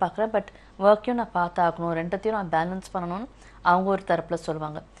 ஃபேமிலியும் பார்க்குறேன், பட் ஒர்க்கையும் நான் பார்த்தாகணும், ரெண்டத்தையும் நான் பேலன்ஸ் பண்ணணும்னு அவங்க ஒரு தரப்பில்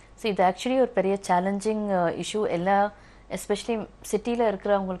சொல்லுவாங்க. ஸோ இது ஆக்சுவலி ஒரு பெரிய சேலஞ்சிங் இஷ்யூ. எல்லா எஸ்பெஷலி சிட்டியில்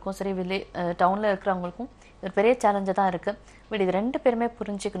இருக்கிறவங்களுக்கும் சரி, டவுனில் இருக்கிறவங்களுக்கும் இது பெரிய சேலஞ்சாக தான் இருக்குது. பட் இது 2 பேருமே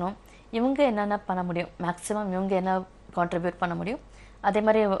புரிஞ்சுக்கணும், இவங்க என்னென்ன பண்ண முடியும், மேக்ஸிமம் இவங்க என்ன கான்ட்ரிபியூட் பண்ண முடியும், அதே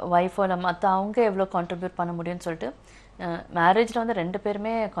மாதிரி ஒய்ஃபோட மற்ற அவங்க எவ்வளோ கான்ட்ரிபியூட் பண்ண முடியும்னு சொல்லிட்டு மேரேஜில் வந்து 2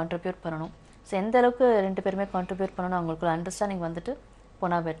 பேருமே கான்ட்ரிபியூட் பண்ணணும். ஸோ எந்த அளவுக்கு 2 பேருமே கான்ட்ரிபியூட் பண்ணணும் அவங்களுக்குள்ள அண்டர்ஸ்டாண்டிங் வந்துட்டு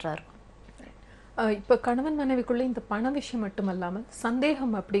போனால் பெட்டராக இருக்கும். இப்போ கணவன் மனைவிக்குள்ளே இந்த பண விஷயம் மட்டுமல்லாமல்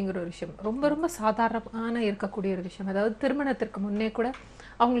சந்தேகம் அப்படிங்கிற ஒரு விஷயம் ரொம்ப ரொம்ப சாதாரணமான இருக்கக்கூடிய ஒரு விஷயம். அதாவது திருமணத்திற்கு முன்னே கூட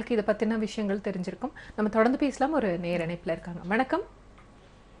அவங்களுக்கு இதை பற்றின விஷயங்கள் தெரிஞ்சிருக்கும். நம்ம தொடர்ந்து பேசலாம். ஒரு நேர இணைப்பில் இருக்காங்க. வணக்கம்.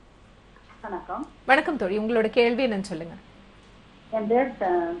 வணக்கம். வணக்கம் தோழி, உங்களோட கேள்வி என்னன்னு சொல்லுங்க. என் பேர்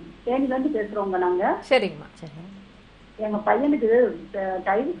தேனிலேருந்து பேசுறோங்க நாங்க. சரிங்கம்மா. சரி, எங்க பையனுக்கு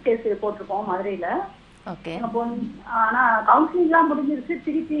டைவர்ஸ் கேஸ் போட்டிருக்கோம் மதுரையில. ஓகே. ஆனா கவுன்சிலிங்லாம் முடிஞ்சிருச்சு,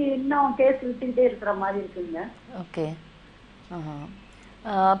 திருப்பி இன்னும் கேஸ் விட்டுக்கிட்டே இருக்கிற மாதிரி இருக்குங்க. ஓகே.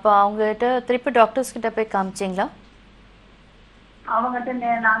 அப்போ அவங்ககிட்ட திருப்பி டாக்டர்ஸ் கிட்ட போய் காமிச்சிங்களா?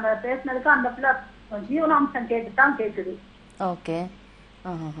 அவங்ககிட்ட நாங்க பேசினதுக்கு அந்த பிள்ளை ஜீவனாம்சம் கேட்டு தான் கேட்குது. ஓகே.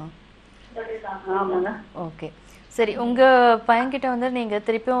 ஆமாங்க. ஓகே, சரி. உங்கள் பையன்கிட்ட வந்து நீங்கள்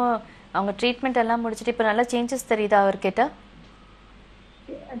திருப்பியும் அவங்க ட்ரீட்மெண்ட் எல்லாம் முடிச்சுட்டு இப்போ நல்லா சேஞ்சஸ் தெரியுதா அவர்கிட்ட?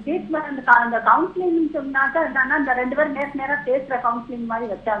 ட்ரீட்மெண்ட் அந்த கவுன்சிலிங் சொன்னாக்க என்னன்னா இந்த 2 பேரும் நேரா பேசுற கவுன்சிலிங் மாதிரி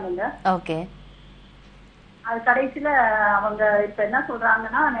வச்சாங்க. ஓகே. அது கடைசியில அவங்க இப்ப என்ன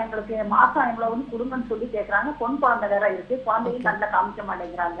சொல்றாங்கன்னா, எங்களுக்கு மாசம் எவ்வளவுன்னு குடும்பம்னு சொல்லி கேக்குறாங்க. பொன் குழந்தை வேற இருக்கு, குழந்தையும் நல்லா காமிக்க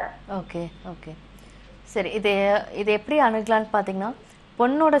மாட்டேங்கிறாங்க. ஓகே ஓகே, சரி. இது எப்படி அணுகலான்னு பார்த்தீங்கன்னா,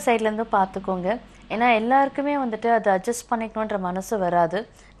 பொண்ணோட சைட்லேருந்து பார்த்துக்கோங்க. ஏன்னா எல்லாருக்குமே வந்துட்டு அதை அட்ஜஸ்ட் பண்ணிக்கணுன்ற மனசு வராது.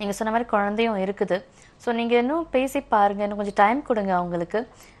 நீங்கள் சொன்ன மாதிரி குழந்தையும் இருக்குது. ஸோ நீங்கள் இன்னும் பேசி பாருங்கள், இன்னும் கொஞ்சம் டைம் கொடுங்க அவங்களுக்கு.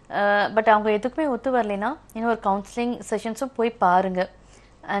 பட் அவங்க எதுக்குமே ஒத்து வரலைன்னா இன்னும் ஒரு கவுன்சிலிங் செஷன்ஸும் போய் பாருங்கள்.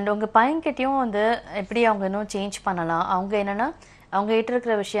 அண்ட் உங்கள் பையன்கிட்டையும் வந்து எப்படி அவங்க இன்னும் சேஞ்ச் பண்ணலாம், அவங்க என்னென்னா அவங்க கிட்ட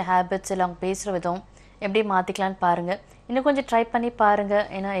இருக்கிற விஷயம் ஹேபிட்ஸ் இல்லை அவங்க பேசுகிற விதம் எப்படி மாற்றிக்கலான்னு பாருங்கள். இன்னும் கொஞ்சம் ட்ரை பண்ணி பாருங்கள்.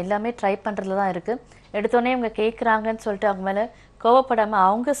 ஏன்னா எல்லாமே ட்ரை பண்ணுறதுல தான் இருக்குது. எடுத்தோடனே அவங்க கேட்குறாங்கன்னு சொல்லிட்டு அவங்க மேலே கோவப்படாமல்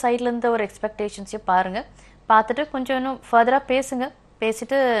அவங்க சைட்லேருந்து ஒரு எக்ஸ்பெக்டேஷன்ஸையும் பாருங்கள். பார்த்துட்டு கொஞ்சம் இன்னும் ஃபர்தராக பேசுங்க.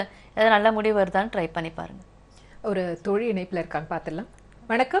 பேசிட்டு ஏதாவது நல்ல முடிவு வருதான்னு ட்ரை பண்ணி பாருங்கள். ஒரு தோழி இணைப்பில் இருக்காங்க, பார்த்துடலாம்.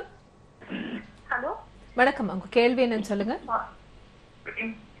 வணக்கம். ஹலோ. வணக்கம், உங்கள் கேள்வி என்னன்னு சொல்லுங்க.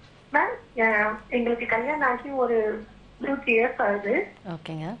 மேம், எங்களுக்கு கல்யாணம் ஆகி ஒரு 2-3 இயர்ஸ் ஆகுது.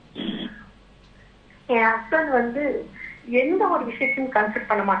 ஓகேங்க. என் ஹஸ்பண்ட் வந்து எந்த ஒரு விஷயத்தையும்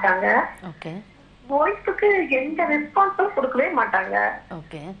கன்சிடர் பண்ண மாட்டாங்க. ஓகே. ஒய்ஃபுக்கு எந்த ரெஸ்பான்ஸும் கொடுக்கவே மாட்டாங்க.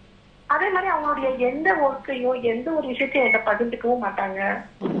 ஓகே. அதே மாதிரி அவங்களுடைய எந்த ஒர்க்கையும் எந்த ஒரு விஷயத்தையும் என்கிட்ட பகிர்ந்துக்கவும் மாட்டாங்க.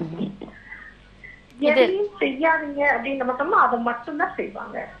 எதையும் செய்யாதீங்க அப்படின்னு நம்ம சொன்னா அதை மட்டும்தான்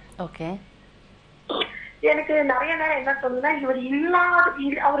செய்வாங்க. ஓகே. எனக்கு நிறைய நேரம் என்ன சொல்லுன்னா, இவர் இல்லாத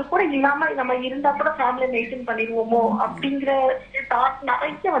அவரு கூட இல்லாம நம்ம இருந்தா கூட ஃபேமிலி மெயின்டைன் பண்ணிடுவோமோ அப்படிங்கிற தாட்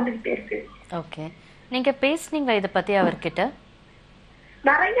நிறைய வந்துகிட்டே இருக்கு. ஓகே. நீங்க பேசுனீங்களா இத பத்தி அவர்கிட்ட?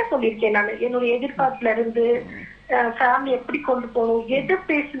 நிறைய சொல்லியிருக்கேன் நான். என்னுடைய எதிர்பார்ப்புல இருந்து ஃபேமிலி எப்படி கொண்டு போகணும், எது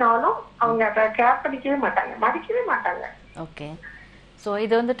பேசினாலும் அவங்க அதை கேர் பண்ணிக்கவே மாட்டாங்க, மதிக்கவே மாட்டாங்க. ஓகே. ஸோ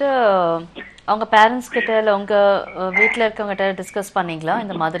இது வந்துட்டு அவங்க பேரண்ட்ஸ் கிட்ட இல்லை உங்க வீட்டில் இருக்கவங்ககிட்ட டிஸ்கஸ் பண்ணீங்களா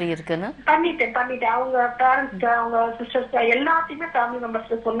இந்த மாதிரி இருக்குன்னு? பண்ணிட்டேன். அவங்க பேரண்ட்ஸ், அவங்க சிஸ்டர்ஸ் எல்லாத்தையுமே ஃபேமிலி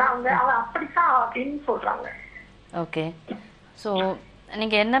மெம்பர்ஸ் சொன்னா அவங்க அப்படித்தான் அப்படின்னு சொல்றாங்க. ஓகே. ஸோ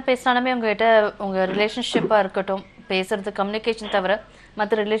நீங்க என்ன பேசினாலுமே உங்ககிட்ட உங்க ரிலேஷன்ஷிப்பா இருக்கட்டும், பேசுறது கம்யூனிகேஷன் தவிர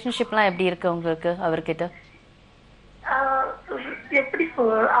மற்ற ரிலேஷன்ஷிப்லாம் எப்படி இருக்கு உங்களுக்கு அவர்கிட்ட? எப்படி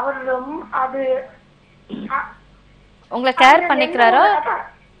அவர் அது உங்களை கேர் பண்ணிக்கிறாரா?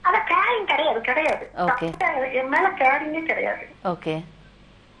 அத கேரிங் கிடையாது. ஓகே. என் மேல கேரிங்கே கிடையாது. ஓகே.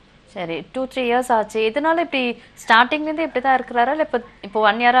 சரி. 2-3 இயர்ஸ் ஆச்சு. இதனால இப்படி ஸ்டார்டிங்ல இருந்து இப்படிதான் இருக்கிறாரா இல்ல இப்போ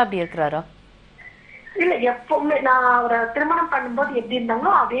 1 இயரா அப்படி இருக்கிறாரா? இல்ல, எப்பவுமே நான் அவரை திருமணம் பண்ணும்போது எப்படி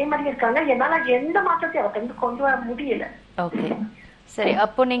இருந்தாங்களோ அதே மாதிரி இருக்காங்க. என்னால எந்த மாற்றத்தையும் அவர்கிட்ட கொண்டு வர முடியல. ஓகே. சரி.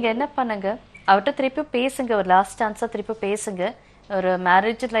 அப்போ நீங்க என்ன பண்ணுங்க, அவர்கிட்ட திருப்பி பேசுங்க. ஒரு லாஸ்ட் சான்ஸா திருப்பி பேசுங்க. ஒரு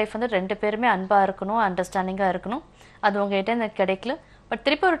மேரேஜ் லைஃப் வந்து 2 பேருமே அன்பா இருக்கணும், அண்டர்ஸ்டாண்டிங்கா இருக்கணும். அது உங்ககிட்ட எனக்கு கிடைக்கல. பட்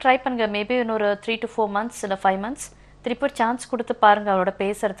திருப்பி ஒரு ட்ரை பண்ணுங்க. மேபி இன்னொரு 3 to 4 months இல்லை 5 months திருப்பி ஒரு சான்ஸ் கொடுத்து பாருங்க அவரோட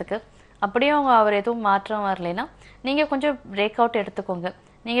பேசுறதுக்கு. அப்படியே அவர் எதுவும் மாற்றம் வரலைன்னா நீங்க கொஞ்சம் பிரேக் அவுட் எடுத்துக்கோங்க.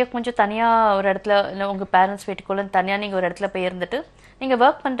 நீங்க கொஞ்சம் தனியா ஒரு இடத்துல, இல்லை உங்க பேரண்ட்ஸ் வீட்டுக்குள்ள தனியா நீங்க ஒரு இடத்துல போய் இருந்துட்டு நீங்க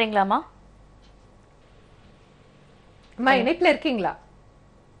ஒர்க் பண்றீங்களாமா? அம்மா இணைப்புல இருக்கீங்களா?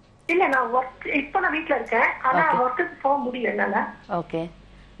 இல்ல, நான் இப்ப நான் வீட்ல இருக்கேன். ஆனா ஒர்க்குக்கு போக முடியல என்னால. ஓகே.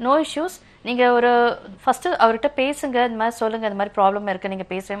 No issues. நீங்க ஒரு ஃபர்ஸ்ட் அவர்கிட்ட பேசுங்க. இந்த மாதிரி சொல்லுங்க, இந்த மாதிரி ப்ராப்ளம் இருக்கு, நீங்க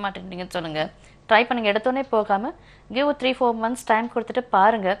பேசவே மாட்டேங்கிறீங்கன்னு சொல்லுங்க. ட்ரை பண்ணுங்க. எடுத்தோடனே போகாம கிவ் 3-4 months டைம் கொடுத்துட்டு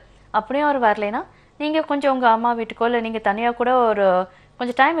பாருங்க. அப்படியும் அவர் வரலைன்னா நீங்க கொஞ்சம் உங்க அம்மா வீட்டுக்கோ இல்லை நீங்க தனியா கூட ஒரு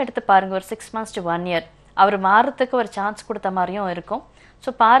கொஞ்சம் டைம் எடுத்து பாருங்க. ஒரு 6 months to 1 year அவர் மாறத்துக்கு ஒரு சான்ஸ் கொடுத்த மாதிரியும் இருக்கும். ஸோ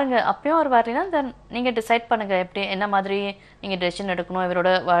பாருங்க. அப்பயும் அவர் வரலைன்னா தென் நீங்க டிசைட் பண்ணுங்க எப்படி என்ன மாதிரி நீங்க டெசிஷன் எடுக்கணும், இவரோட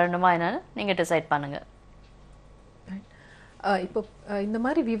வாழணுமா என்னன்னு நீங்க டிசைட் பண்ணுங்க. இப்போ இந்த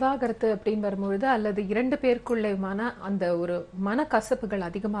மாதிரி விவாகரத்து அப்படின்னு வரும்பொழுது அல்லது 2 பேருக்குள்ளமான அந்த ஒரு மனக்கசப்புகள்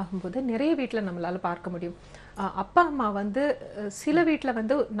அதிகமாகும் போது நிறைய வீட்டில் நம்மளால பார்க்க முடியும். அப்பா அம்மா வந்து சில வீட்டில்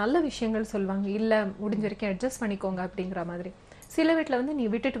வந்து நல்ல விஷயங்கள் சொல்லுவாங்க, இல்லை முடிஞ்ச வரைக்கும் அட்ஜஸ்ட் பண்ணிக்கோங்க அப்படிங்கிற மாதிரி. சில வீட்டில் வந்து நீ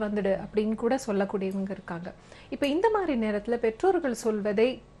விட்டுட்டு வந்துடு அப்படின்னு கூட சொல்லக்கூடியவங்க இருக்காங்க. இப்போ இந்த மாதிரி நேரத்தில் பெற்றோர்கள் சொல்வதை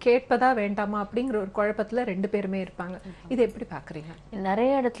கேட்பதா வேண்டாமா அப்படிங்கிற ஒரு குழப்பத்தில் 2 பேருமே இருப்பாங்க. இதை எப்படி பார்க்குறீங்க?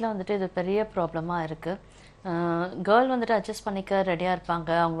 நிறைய இடத்துல வந்துட்டு இது பெரிய ப்ராப்ளமாக இருக்குது. கேர்ள் வந்துட்டு அட்ஜஸ்ட் பண்ணிக்க ரெடியாக இருப்பாங்க,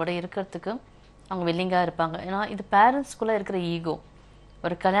 அவங்களோட இருக்கிறதுக்கு அவங்க வில்லிங்காக இருப்பாங்க. ஏன்னா இது பேரண்ட்ஸ்குள்ளே இருக்கிற ஈகோ.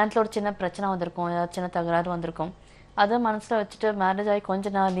 ஒரு கல்யாணத்தில் ஒரு சின்ன பிரச்சனை வந்திருக்கும், ஏதாவது சின்ன தகராறு வந்திருக்கும், அதை மனசில் வச்சுட்டு மேரேஜ் ஆகி கொஞ்ச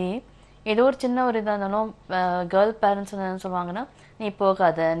நாளே ஏதோ ஒரு சின்ன ஒரு இதாக இருந்தாலும் கேர்ள் பேரண்ட்ஸ் என்ன சொல்லுவாங்கன்னா, நீ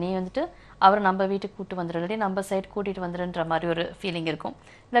போகாத, நீ வந்துட்டு அவரை நம்ம வீட்டுக்கு கூப்பிட்டு வந்துடு, இல்லாட்டி நம்ம சைடு கூட்டிகிட்டு வந்துடுன்ற மாதிரி ஒரு ஃபீலிங் இருக்கும்.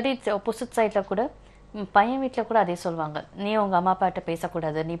 இல்லாட்டி ஆப்போசிட் சைடில் கூட பையன் வீட்டில் கூட அதே சொல்லுவாங்க, நீ உங்கள் அம்மா அப்பாட்ட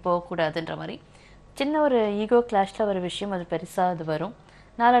பேசக்கூடாது, நீ போகக்கூடாதுன்ற மாதிரி சின்ன ஒரு ஈகோ கிளாஷில் ஒரு விஷயம் அது பெருசாக அது வரும்.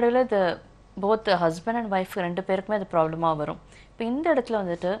 நாளடைவில் இது போத் ஹஸ்பண்ட் அண்ட் ஒய்ஃப் 2 பேருக்குமே அது ப்ராப்ளமாக வரும். இப்போ இந்த இடத்துல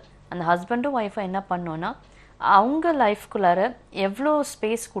வந்துட்டு அந்த ஹஸ்பண்டும் ஒய்ஃபும் என்ன பண்ணோன்னா, அவங்க லைஃப்குள்ளார எவ்வளோ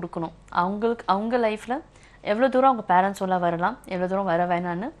ஸ்பேஸ் கொடுக்கணும், அவங்க லைஃப்பில் எவ்வளோ தூரம் அவங்க பேரண்ட்ஸ் உள்ள வரலாம், எவ்வளோ தூரம் வர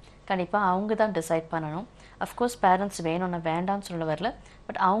வேணான்னு கண்டிப்பாக அவங்க தான் டிசைட் பண்ணணும். அஃப்கோர்ஸ் பேரண்ட்ஸ் வேணும்னா வேண்டான்னு சொல்ல வரல,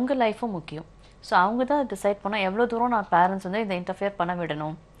 பட் அவங்க லைஃப்பும் முக்கியம். ஸோ அவங்க தான் டிசைட் பண்ணால் எவ்வளோ தூரம் நான் பேரண்ட்ஸ் வந்து இதை இன்டர்ஃபியர் பண்ண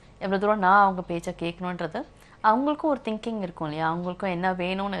விடணும், எவ்வளோ தூரம் நான் அவங்க பேச்சை கேட்கணுன்றது அவங்களுக்கும் ஒரு திங்கிங் இருக்கும் இல்லையா, அவங்களுக்கும் என்ன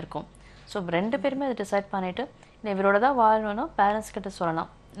வேணும்னு இருக்கும். ஸோ 2 பேருமே அதை டிசைட் பண்ணிவிட்டு இல்லை இவரோட தான் வாழணும்னா பேரண்ட்ஸ் கிட்ட சொல்லலாம்,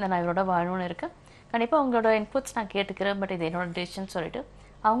 இல்லை நான் இவரோட வாழணும்னு இருக்கேன், கண்டிப்பாக அவங்களோட இன்புட்ஸ் நான் கேட்டுக்கிறேன், பட் இது என்னோட டெசிஷன் சொல்லிட்டு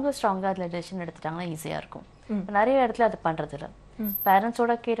அவங்க ஸ்ட்ராங்காக அதில் டெசிஷன் எடுத்துட்டாங்கன்னா ஈஸியாக இருக்கும். நிறைய இடத்துல அது பண்ணுறதில்ல.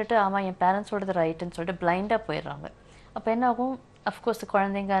 பேரண்ட்ஸோட கேட்டுட்டு ஆமாம் என் பேரண்ட்ஸோடது ரைட்டுன்னு சொல்லிட்டு பிளைண்டாக போயிடுறாங்க. அப்போ என்ன ஆகும், அஃப்கோர்ஸ்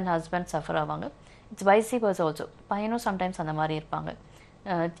குழந்தைங்க அண்ட் ஹஸ்பண்ட் சஃபர் ஆவாங்க. It's வைசி verse also. பையனும் சம்டைம்ஸ் அந்த மாதிரி இருப்பாங்க.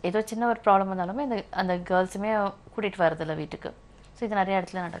 ஏதோ சின்ன ஒரு ப்ராப்ளம் வந்தாலுமே அந்த கேர்ள்ஸுமே கூட்டிகிட்டு வரதில்லை வீட்டுக்கு. ஸோ இது நிறைய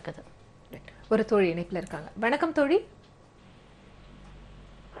இடத்துல நடக்குது. ஒரு தோழி இணைப்பில் இருக்காங்க. வணக்கம் தோழி.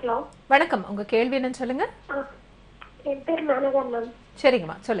 ஹலோ வணக்கம், உங்க கேள்வி என்னன்னு சொல்லுங்க. என் பேர் மேனகா மேம்.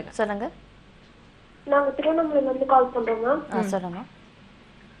 சரிங்கம்மா சொல்லுங்க. சொல்லுங்க. நாங்க திருவண்ணாமலையில இருந்து கால் பண்றோம் மேம். சொல்லுங்க.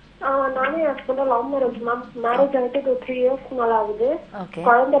 நானே husband love marriage ma'am. Marriage ஆகிட்டு 3 years மேல ஆகுது. ஓகே.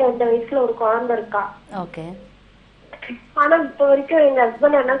 குழந்தை 2 வயசுல ஒரு குழந்தை இருக்கா. ஓகே. ஆனா இப்ப வரைக்கும் எங்க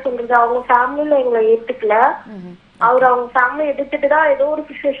ஹஸ்பண்ட் என்ன சொல்றது, அவங்க ஃபேமிலில எங்களை ஏத்துக்கல. அவங்க ஃபேமிலி எடுத்துட்டு தான் ஏதோ ஒரு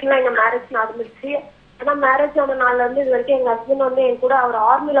சிச்சுவேஷன்ல எங்க மேரேஜ் நடந்துருச்சு. ஆனா மேரேஜ் ஆன நாள்ல இருந்து இது வரைக்கும் எங்க ஹஸ்பண்ட் வந்து என் கூட அவர்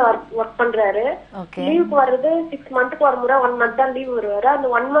ஆர்மில ஒர்க் பண்றாரு. லீவுக்கு வர்றது 6 மந்த்க்கு ஒரு முறை 1 மந்த் தான் லீவ் வருவாரு. அந்த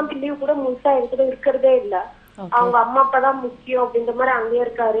 1 மந்த் லீவ் கூட முழுசா என் கூட இருக்கிறதே இல்ல. அவங்க அம்மா அப்பா தான் முக்கியம் அப்படின்ற மாதிரி அங்கேயே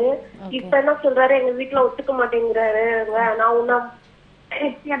இருக்காரு. இப்ப என்ன சொல்றாரு, எங்க வீட்டுல ஒத்துக்க மாட்டேங்கிறாரு, நான் உன்ன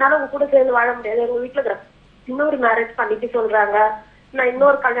என்னால உங்க கூட சேர்ந்து வாழ முடியாது, எங்க வீட்டுல இன்னொரு மேரேஜ் பண்ணிட்டு சொல்றாங்க, நான்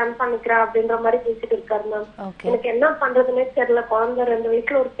இன்னொரு கல்யாணம் பண்ணிக்கிறேன் அப்படின்ற மாதிரி பேசிட்டு இருக்காரு மேம். எனக்கு என்ன பண்றதுன்னே தெரியல. குழந்தை 2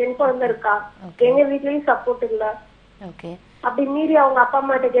 வயசுல ஒரு பெண் குழந்தை இருக்கா. எங்க வீட்லயும் சப்போர்ட் இல்ல. அப்படி மீறி அவங்க அப்பா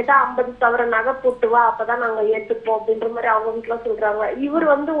அம்மா கிட்ட கேட்டா 50,000 நகை போட்டு வா, அப்பதான் நாங்க ஏத்துப்போம் அப்படின்ற மாதிரி அவங்க வீட்டுல சொல்றாங்க. இவர்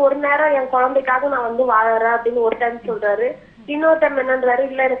வந்து ஒரு நேரம் என் குழந்தைக்காக நான் வந்து வாழறேன் அப்படின்னு ஒரு டைம் சொல்றாரு. இன்னொரு டைம் என்னன்றாரு,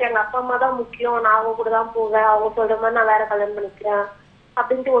 இல்ல எனக்கு எங்க அப்பா அம்மா தான் முக்கியம், நான் அவங்க கூட தான் போவேன், அவங்க சொல்ற மாதிரி நான் வேற கல்யாணம் பண்ணிக்கிறேன்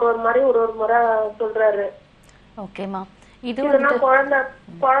அப்படின்ட்டு ஒரு மாதிரி ஒரு முறை சொல்றாரு. ஓகேமா, இது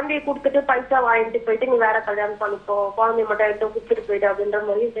குழந்தைய குடுத்துட்டு பைசா வாங்கிட்டு போயிட்டு நீ வேற கல்யாணம் பண்ணிப்போ, குழந்தைய மட்டும் எடுத்து குடுத்துட்டு போயிட்டு அப்படின்ற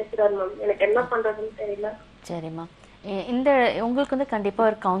மாதிரி பேசுறாரு மேம். எனக்கு என்ன பண்றதுன்னு தெரியல. சரிம்மா, இந்த உங்களுக்கு வந்து கண்டிப்பா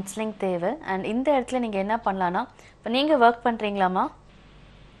ஒரு கவுன்சிலிங் தேவை. அண்ட் இந்த இடத்துல நீங்க என்ன பண்ணலாம்னா, இப்போ நீங்க ஒர்க் பண்றீங்களாமா?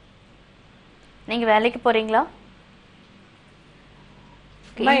 நீங்க வேலைக்கு போறீங்களா?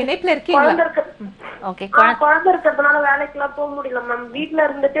 குழந்தை இருக்கிறதுனால வேலைக்கு எல்லாம் போக முடியல மேம். வீட்டுல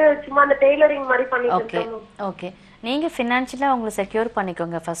இருந்துட்டு சும்மா அந்த டெய்லரிங் மாதிரி பண்ணிட்டு. ஓகே, நீங்க ஃபினான்ஷியலா உங்களை செக்யூர்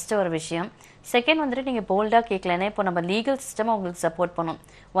பண்ணிக்கோங்க ஃபர்ஸ்ட் ஒரு விஷயம். செகண்ட் வந்துட்டு நீங்க போல்டா கேட்கலன்னா, இப்போ நம்ம லீகல் சிஸ்டம் உங்களுக்கு சப்போர்ட் பண்ணும்.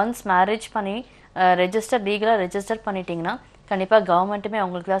 ஒன்ஸ் மேரேஜ் பண்ணி லீகலா ரெஜிஸ்டர் பண்ணிட்டீங்கன்னா கண்டிப்பா கவர்மெண்ட்டுமே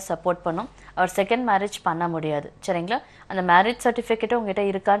உங்களுக்கு தான் சப்போர்ட் பண்ணும். அவர் செகண்ட் மேரேஜ் பண்ண முடியாது. சரிங்களா? அந்த மேரேஜ் சர்டிஃபிகேட்டும் உங்ககிட்ட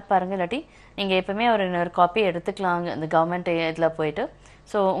இருக்கான்னு பாருங்க. இல்லாட்டி நீங்க எப்பவுமே ஒரு காப்பி எடுத்துக்கலாங்க அந்த கவர்மெண்ட் இதில் போயிட்டு.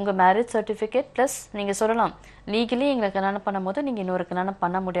 ஸோ உங்கள் மேரேஜ் சர்டிஃபிகேட் ப்ளஸ் நீங்கள் சொல்லலாம், லீகலி எங்களை கல்யாணம் பண்ணும் போது நீங்கள் இன்னொரு கல்யாணம்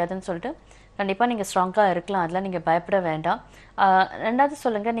பண்ண முடியாதுன்னு சொல்லிட்டு கண்டிப்பாக நீங்கள் ஸ்ட்ராங்காக இருக்கலாம். அதெல்லாம் நீங்கள் பயப்பட வேண்டாம். ரெண்டாவது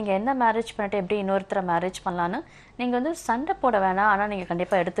சொல்லுங்கள், நீங்கள் என்ன மேரேஜ் பண்ணிட்டு எப்படி இன்னொருத்தரை மேரேஜ் பண்ணலான்னு நீங்கள் வந்து சண்டை போட வேணாம். ஆனால் நீங்கள்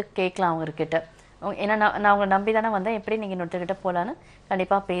கண்டிப்பாக எடுத்து கேட்கலாம் அவங்கக்கிட்ட. ஏன்னா நான் உங்களை நம்பி தானே வந்தேன், எப்படி நீங்கள் இன்னொருத்தர்கிட்ட போகலான்னு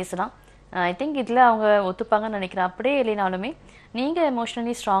கண்டிப்பாக பேசலாம். ஐ திங்க் இதில் அவங்க ஒத்துப்பாங்கன்னு நினைக்கிறேன். அப்படியே இல்லைனாலுமே நீங்கள்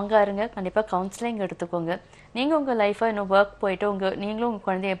எமோஷ்னலி ஸ்ட்ராங்காக இருங்க. கண்டிப்பாக கவுன்சிலிங் எடுத்துக்கோங்க. நீங்கள் உங்கள் லைஃப்பை இன்னும் ஒர்க் போயிட்டு நீங்களும் உங்கள்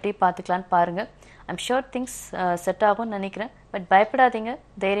குழந்தைய எப்படி பார்த்துக்கலான்னு பாருங்கள். ஐம் ஷுர் திங்ஸ் செட் ஆகும்னு நினைக்கிறேன். பட் பயப்படாதீங்க.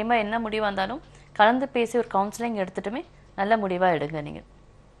 தைரியமாக என்ன முடிவு வந்தாலும் கலந்து பேசி ஒரு கவுன்சிலிங் எடுத்துட்டுமே நல்ல முடிவாக எடுங்க. நீங்கள்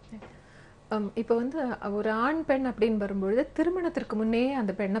இப்போ வந்து ஒரு ஆண் பெண் அப்படின்னு வரும்பொழுது திருமணத்திற்கு முன்னே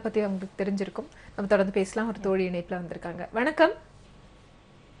அந்த பெண்ணை பற்றி அவங்களுக்கு தெரிஞ்சிருக்கும். நம்ம தொடர்ந்து பேசலாம். ஒரு தோழி இணைப்பில் வந்திருக்காங்க. வணக்கம்.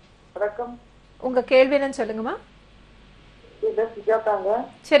 வணக்கம். உங்க கேள்வி என்னன்னு சொல்லுங்கம்மா.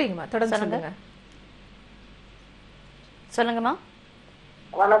 சரிங்கம்மா, தொடர்ந்து சொல்லுங்க. சொல்லுங்கம்மா.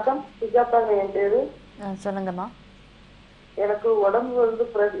 வணக்கம், சுஜாதாங்க என் பேரு. சொல்லுங்கம்மா. எனக்கு உடம்பு வந்து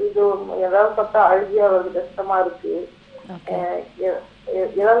இது ஏதாவது பார்த்தா அழுகியா வருது, கஷ்டமா இருக்கு.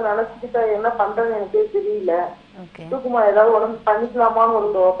 ஏதாவது நினைச்சுக்கிட்டா என்ன பண்றதுன்னு எனக்கே தெரியல. தூக்குமா ஏதாவது உடம்பு பண்ணிக்கலாமான்னு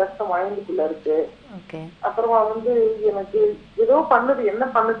ஒரு கஷ்டம் மைண்டுக்குள்ள இருக்கு. அப்புறமா வந்து எனக்கு ஏதோ பண்ணுது, என்ன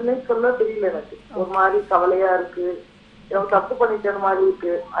பண்ணுதுன்னே சொல்ல தெரியல. எனக்கு ஒரு மாதிரி கவலையா இருக்கு, எனக்கு தப்பு பண்ணிட்டேன் மாதிரி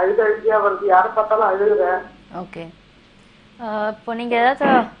இருக்கு, அழுகியா வருது, யாரை பார்த்தாலும் அழுகுறேன். ஓகே, இப்போ நீங்க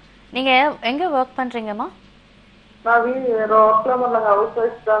நீங்க எங்க ஒர்க் பண்றீங்கம்மா? நான் ஒர்க்ல பண்ணாங்க, ஹவுஸ்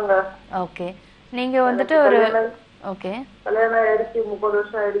ஒய்ஃப் தாங்க. ஓகே, நீங்க வந்துட்டு ஒரு ஓகே கல்யாணம் ஆயிடுச்சு, 30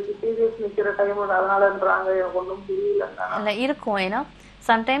 வருஷம் ஆயிடுச்சு. பீரியட்ஸ் நிக்கிற டைம் அதனாலன்றாங்க. எனக்கு ஒன்றும் புரியல. இல்லை இருக்கும், ஏன்னா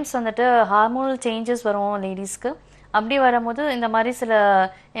சம்டைம்ஸ் வந்துட்டு ஹார்மோனல் சேஞ்சஸ் வரும் லேடிஸ்க்கு. அப்படி வரும்போது இந்த மாதிரி சில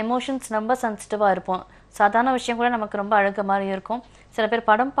எமோஷன்ஸ் ரொம்ப சென்சிட்டிவாக இருப்போம். சாதாரண விஷயம் கூட நமக்கு ரொம்ப அழுக மாதிரி இருக்கும். சில பேர்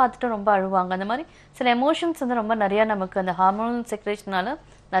படம் பார்த்துட்டு ரொம்ப அழுவாங்க. அந்த மாதிரி சில எமோஷன்ஸ் வந்து ரொம்ப நிறையா நமக்கு அந்த ஹார்மோனல் செக்ரேஷனால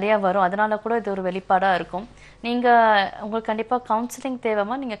நிறையா வரும். அதனால கூட இது ஒரு வெளிப்பாடாக இருக்கும். நீங்கள் உங்களுக்கு கண்டிப்பாக கவுன்சிலிங்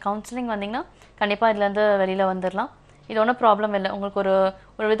தேவைமா? நீங்கள் கவுன்சிலிங் வந்தீங்கன்னா கண்டிப்பாக இதுலேருந்து வெளியில் வந்துடலாம். இது ஒன்றும் ப்ராப்ளம் இல்லை. உங்களுக்கு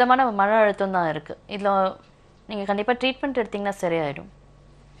ஒரு விதமான மன அழுத்தம் தான் இருக்குது. இதில் நீங்கள் கண்டிப்பாக ட்ரீட்மெண்ட் எடுத்தீங்கன்னா சரியாயிடும்.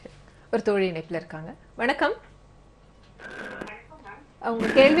 ஒரு தோழி இணைப்பில் இருக்காங்க. வணக்கம். அவங்க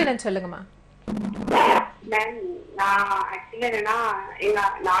கேள்வி என்னன்னு சொல்லுங்கம்மா. மேம், நான் ஆக்சுவலி என்னன்னா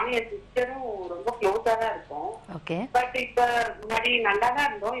நானும் என் சிஸ்டரும் ரொம்ப க்ளோஸா தான் இருக்கோம். ஓகே. பட் இப்ப முன்னாடி நல்லா தான்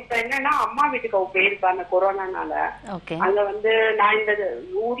இருந்தோம். இப்ப என்னன்னா அம்மா வீட்டுக்கு அவ போயிருப்பா அந்த கொரோனானால. ஓகே. அங்க வந்து நான் இந்த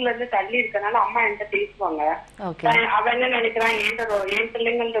ஊர்ல இருந்து தள்ளி இருக்கனால அம்மா என்கிட்ட பேசுவாங்க. ஓகே. அவ என்ன நினைக்கிறான், என்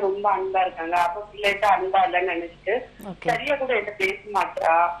பிள்ளைங்கள்ட்ட ரொம்ப அன்பா இருக்காங்க, அப்ப பிள்ளைகிட்ட அன்பா இல்லைன்னு நினைச்சிட்டு சரியா கூட என்கிட்ட பேச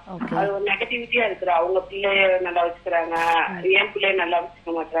மாட்டா. அது ஒரு நெகட்டிவிட்டியா இருக்கிற. அவங்க பிள்ளைய நல்லா வச்சுக்கிறாங்க, என் பிள்ளைய நல்லா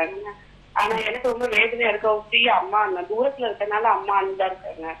வச்சுக்க மாட்டாங்க. ஆனா எனக்கு ரொம்ப வேதனையா இருக்க. ஃப்ரீயா அம்மா தூரத்துல இருக்கனால அம்மா அன்பா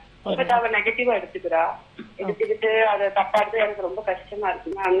இருக்காங்க. பட் அவ நெகட்டிவா எடுத்துக்கிட்டு அதை தப்பா எடுத்து எனக்கு ரொம்ப கஷ்டமா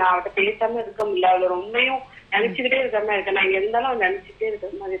இருக்கு. நான் அவட்ட பேசாம இருக்க முடியல. அவளை ரொம்பவும் நினைச்சுக்கிட்டே இருக்க மாதிரி இருக்கு. நான் இங்க இருந்தாலும் அவன் நினைச்சுட்டே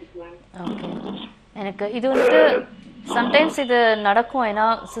இருக்கிற மாதிரி இருக்கு. எனக்கு இது வந்துட்டு சம்டைம்ஸ் இது நடக்கும். ஏன்னா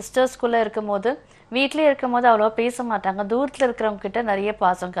சிஸ்டர்ஸ்குள்ள இருக்கும் போது வீட்லயே இருக்கும் போது அவ்வளவா பேச மாட்டாங்க. தூரத்துல இருக்கிறவங்க கிட்ட நிறைய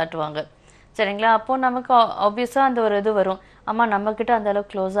பாசம் காட்டுவாங்க. சரிங்களா? அப்போ நமக்கு ஆப்வியஸாக அந்த ஒரு இது வரும், அம்மா நம்மக்கிட்ட அந்த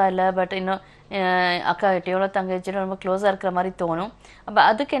அளவுக்கு க்ளோஸாக இல்லை, பட் இன்னும் அக்கா கிட்டேயோ தங்கச்சியோ ரொம்ப க்ளோஸாக இருக்கிற மாதிரி தோணும். அப்போ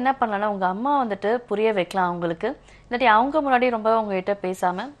அதுக்கு என்ன பண்ணலாம்னா உங்கள் அம்மா வந்துட்டு புரிய வைக்கலாம் அவங்களுக்கு, இல்லாட்டி அவங்க முன்னாடி ரொம்ப உங்ககிட்ட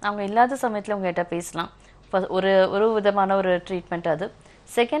பேசாமல் அவங்க இல்லாத சமயத்தில் உங்ககிட்ட பேசலாம். ஒரு ஒரு விதமான ஒரு ட்ரீட்மெண்ட் அது.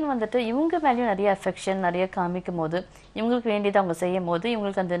 செகண்ட் வந்துட்டு இவங்க மேலேயும் நிறைய அஃபெக்ஷன் நிறைய காமிக்கும் போது, இவங்களுக்கு வேண்டியதை அவங்க செய்யும் போது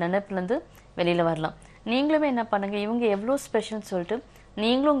இவங்களுக்கு அந்த நினைப்புலேருந்து வெளியில் வரலாம். நீங்களுமே என்ன பண்ணுங்கள், இவங்க எவ்வளோ ஸ்பெஷல்னு சொல்லிட்டு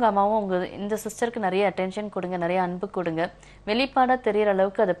நீங்களும் உங்கள் அம்மாவும் உங்கள் இந்த சிஸ்டருக்கு நிறைய அட்டென்ஷன் கொடுங்க, நிறைய அன்பு கொடுங்க, வெளிப்பாடாக தெரிகிற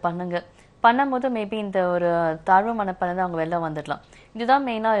அளவுக்கு அதை பண்ணுங்கள். பண்ணும்போது மேபி இந்த ஒரு தாழ்வு மனப்பான்மை அவங்க வெளில வந்துடலாம். இதுதான்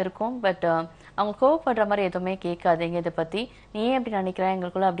மெயினாக இருக்கும். பட் அவங்க கோவப்படுற மாதிரி எதுவுமே கேட்காதீங்க. இதை பற்றி நீ ஏன் அப்படி நினைக்கிறேன்,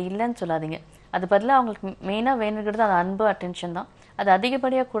 எங்களுக்குள்ள அப்படி இல்லைன்னு சொல்லாதீங்க. அது பதிலாக அவங்களுக்கு மெயினாக வேணுங்கிறது அந்த அன்பு அட்டென்ஷன் தான். அது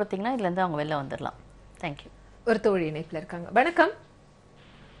அதிகப்படியாக கொடுத்தீங்கன்னா இதுலேருந்து அவங்க வெளில வந்துடலாம். தேங்க்யூ. ஒரு தோழி இணைப்பில் இருக்காங்க. வணக்கம்.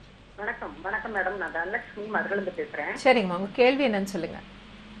 வணக்கம். வணக்கம் மேடம், நான் தனலட்சுமி மதுரையிலிருந்து பேசுறேன். சரிங்கம்மா, உங்க கேள்வி என்னன்னு சொல்லுங்க.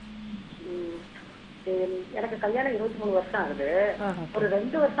 எனக்கு கல்யாணம் 23 வருஷம் ஆகுது. ஒரு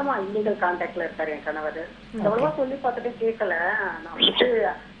 2 வருஷமா இல்லீகல் கான்டாக்ட்ல இருக்காரு என் கணவர். எவ்வளவோ சொல்லி பார்த்துட்டு கேட்கல. நான் வந்து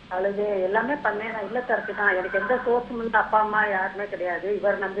அழுது எல்லாமே பண்ணேன். நான் இல்லத்தரசி தான், எனக்கு எந்த சோர்ஸும் இல்லை, அப்பா அம்மா யாருமே கிடையாது,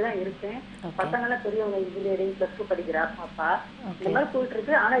 இவர் நம்பிதான் இருக்கேன். பசங்க எல்லாம் பெரியவங்க, இன்ஜினியரிங் +2 படிக்கிறார் பாப்பா. இந்த மாதிரி போயிட்டு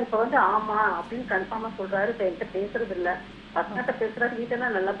இருக்கு. ஆனா இப்ப வந்து ஆமா அப்படின்னு கன்ஃபார்மா சொல்றாரு. இப்ப என்கிட்ட பேசுறது இல்ல, பசங்கிட்ட பேசுறாரு,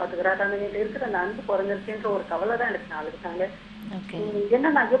 வீட்டெல்லாம் நல்லா பாத்துக்கிறாரு. அந்த வீட்டுல இருக்கிற அந்த அன்பு குறைஞ்சிருச்சுன்ற ஒரு கவலை தான் எனக்கு நாளுக்காங்க.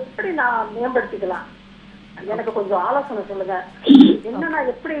 என்ன நான் எப்படி நான் மேம்படுத்திக்கலாம், எனக்கு கொஞ்சம் ஆலோசனை சொல்லுங்க. என்ன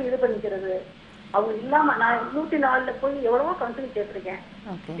நான் எப்படி இது பண்ணிக்கிறது? அவங்க இல்லாம நான் 104ல போய் எவ்வளவோ கவுன்சிலிங் கேட்டிருக்கேன்.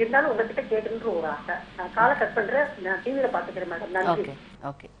 இருந்தாலும் உங்ககிட்ட கேட்டுன்ற ஒரு ஆசை. நான் காலை கட் பண்றேன், நான் டிவியில பாத்துக்கிறேன் மேடம். நன்றி.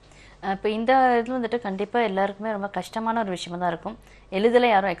 ஓகே. இப்போ இந்த இதில் வந்துட்டு கண்டிப்பாக எல்லாருக்குமே ரொம்ப கஷ்டமான ஒரு விஷயமா தான் இருக்கும்.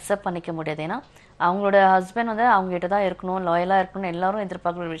 எளிதில் யாரும் அக்செப்ட் பண்ணிக்க முடியாது. ஏன்னா அவங்களோட ஹஸ்பண்ட் வந்து அவங்ககிட்ட தான் இருக்கணும், லாயலாக இருக்கணும்னு எல்லாரும்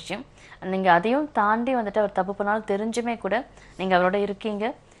எதிர்பார்க்குற ஒரு விஷயம். நீங்கள் அதையும் தாண்டி வந்துட்டு அவர் தப்பு பண்ணாலும் தெரிஞ்சுமே கூட நீங்கள் அவரோட இருக்கீங்க.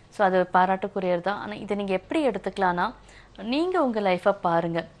 ஸோ அது பாராட்டுக்குரியது தான். ஆனால் இதை நீங்கள் எப்படி எடுத்துக்கலான்னா, நீங்கள் உங்கள் லைஃப்பை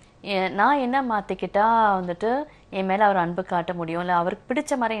பாருங்கள். நான் என்ன மாற்றிக்கிட்டா வந்துட்டு என் மேலே அவர் அன்பு காட்ட முடியும், இல்லை அவருக்கு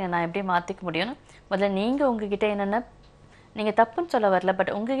பிடிச்ச மாதிரி நான் எப்படி மாற்றிக்க முடியும்னு முதல்ல நீங்கள் உங்ககிட்ட என்னென்ன, நீங்கள் தப்புன்னு சொல்ல வரல,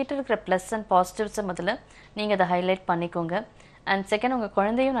 பட் உங்ககிட்ட இருக்கிற ப்ளஸ் அண்ட் பாசிட்டிவ்ஸை முதல்ல நீங்கள் அதை ஹைலைட் பண்ணிக்கோங்க. அண்ட் செகண்ட், உங்கள்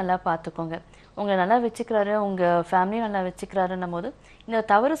குழந்தையும் நல்லா பார்த்துக்கோங்க. உங்களை நல்லா வச்சுக்கிறாரு, உங்கள் ஃபேமிலியும் நல்லா வச்சுக்கிறாருன்னும் போது இந்த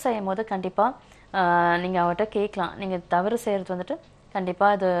தவறு செய்யும் போது கண்டிப்பாக நீங்கள் அவர்கிட்ட கேட்கலாம். நீங்கள் தவறு செய்கிறது வந்துட்டு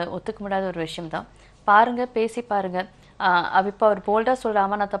கண்டிப்பாக அது ஒத்துக்க முடியாத ஒரு விஷயம் தான். பாருங்கள், பேசி பாருங்கள். இப்போ அவர் போல்டாக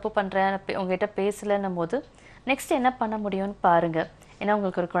சொல்கிறாமல் நான் தப்பு பண்ணுறேன், உங்ககிட்ட பேசலைன்னும் போது நெக்ஸ்ட் என்ன பண்ண முடியும்னு பாருங்கள். ஏன்னா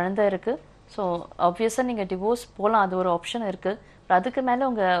உங்களுக்கு ஒரு குழந்தை இருக்குது. ஸோ ஆப்வியஸாக நீங்கள் டிவோர்ஸ் போகலாம், அது ஒரு ஆப்ஷன் இருக்குது. அதுக்கு மேலே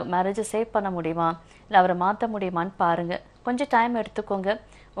உங்கள் மேரேஜை சேவ் பண்ண முடியுமா, இல்லை அவரை மாற்ற முடியுமான்னு பாருங்கள். கொஞ்சம் டைம் எடுத்துக்கோங்க.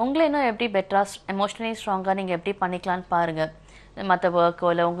 உங்களை இன்னும் எப்படி பெட்டராக எமோஷ்னலி ஸ்ட்ராங்காக நீங்கள் எப்படி பண்ணிக்கலான்னு பாருங்கள். மற்ற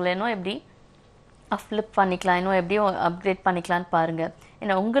ஒர்க்கோ இல்லை உங்களை இன்னும் எப்படி ஃப்ளிப் பண்ணிக்கலாம், இன்னும் எப்படியும் அப்கிரேட் பண்ணிக்கலான்னு பாருங்கள்.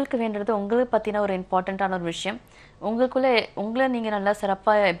 ஏன்னா உங்களுக்கு வேண்டுறது உங்களுக்கு பற்றின ஒரு இம்பார்ட்டண்ட்டான ஒரு விஷயம். உங்களை நீங்கள் நல்லா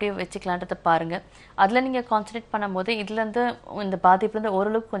சிறப்பாக எப்படி வச்சுக்கலான்றதை பாருங்கள். அதில் நீங்கள் கான்சன்ட்ரேட் பண்ணும்போது இதுலேருந்து இந்த பாதிப்புலேருந்து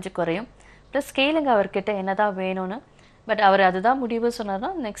ஓரளவுக்கு கொஞ்சம் குறையும். ப்ளஸ் கேளுங்க அவர்கிட்ட என்ன தான் வேணும்னு. பட் அவர் அதுதான் முடிவு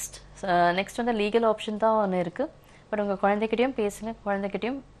சொன்னார்னா நெக்ஸ்ட் வந்து லீகல் ஆப்ஷன் தான் ஒன்று இருக்குது. பட் உங்கள் குழந்தைகிட்டையும் பேசுங்க.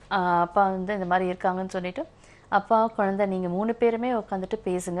 குழந்தைகிட்டையும் அப்பா வந்து இந்த மாதிரி இருக்காங்கன்னு சொல்லிவிட்டு அப்பா குழந்தை நீங்கள் 3 பேருமே உட்காந்துட்டு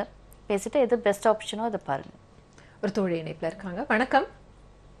பேசுங்க. பேசிட்டு எது பெஸ்ட் ஆப்ஷனோ அதை பாருங்கள். ஒரு தோழி இணைப்பில் இருக்காங்க. வணக்கம்.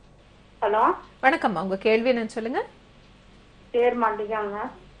 ஹலோ. வணக்கம். உங்க கேள்வி என்னன்னு சொல்லுங்க. பேர் மாண்டிகாங்க.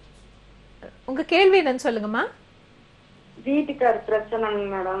 உங்க கேள்வி என்னன்னு சொல்லுங்கம்மா. வீட்டுக்கார பிரச்சனைங்க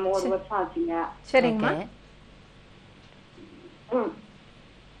மேடம், 1 வருஷம் ஆச்சுங்க. சரிங்கம்மா.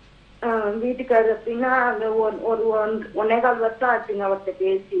 வீட்டுக்காரு அப்படின்னா அந்த ஒரு 1.25 வருஷம் ஆச்சுங்க அவர்கிட்ட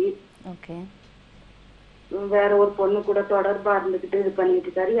பேசி. ஓகே. வேற ஒரு பொண்ணு கூட தொடர்பா இருந்துகிட்டு இது பண்ணிட்டு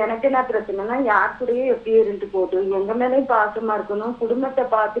இருக்காரு. எனக்கு என்ன பிரச்சனைனா, யார் கூடயே எப்படி இருந்து போட்டும், எங்க மேலேயும் பாசமா இருக்கணும், குடும்பத்தை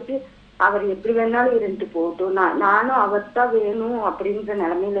பார்த்துட்டு அவர் எப்படி வேணாலும் இருந்து போட்டும், நானும் அவர்தான் வேணும் அப்படின்ற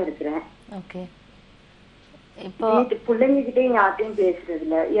நிலைமையில இருக்கிறேன். ஓகே. வீட்டு பிள்ளைங்க கிட்டையும் யார்ட்டையும் பேசுறது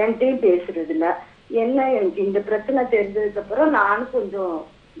இல்ல, என்கிட்டயும் பேசுறது இல்ல. என்ன எனக்கு இந்த பிரச்சனை தெரிஞ்சதுக்கு அப்புறம் நானும் கொஞ்சம்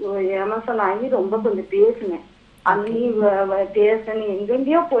எமோஷன் ஆகி ரொம்ப கொஞ்சம் பேசுனேன். நீ பேசணும்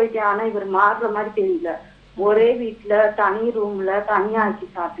எங்கெங்கயோ போயிட்டேன், ஆனா இவர் மாறுற மாதிரி தெரியல. ஒரே வீட்டுல தனி ரூம்ல தனியா ஆக்கி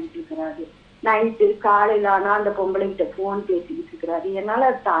சாப்பிட்டுட்டு இருக்கிறாரு. நைட்டு காலையில ஆனா அந்த பொம்பளைகிட்ட போன் பேசிக்கிட்டு இருக்கிறாரு. என்னால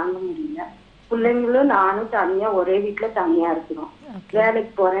அது தாங்க முடியல. பிள்ளைங்களும் நானும் தனியா ஒரே வீட்டுல தனியா இருக்கிறோம்.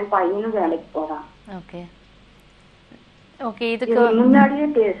 வேலைக்கு போறேன், பையனும் வேலைக்கு போறான். ஓகே. ஓகே. இதுக்கு முன்னாடியே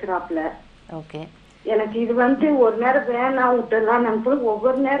பேசுறாப்ல. ஓகே. எனக்கு இது வந்து ஒரு நேரம் வேணாம் விட்டுலாம் நினைப்பது,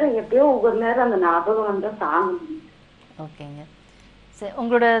 ஒவ்வொரு நேரம் எப்பயோ ஒவ்வொரு நேரம் அந்த ஞாபகம் வந்தா தாங்க முடியும். ஓகேங்க. சரி,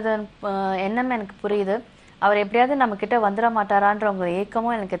 உங்களோட எண்ணம் எனக்கு புரியுது. அவர் எப்படியாவது நம்ம கிட்ட வந்துட மாட்டாரான்ற உங்க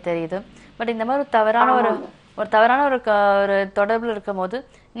ஏக்கமும் எனக்கு தெரியுது. பட் இந்த மாதிரி தவறான ஒரு ஒரு தவறான ஒரு தொடர்பில் இருக்கும் போது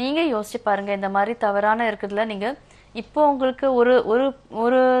நீங்கள் யோசிச்சு பாருங்கள். இந்த மாதிரி தவறான இருக்கிறதுல நீங்கள் இப்போ உங்களுக்கு ஒரு ஒரு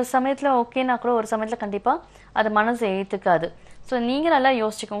ஒரு சமயத்தில் ஓகேனா கூட ஒரு சமயத்தில் கண்டிப்பாக அது மனசு ஏற்றுக்காது. ஸோ நீங்கள் நல்லா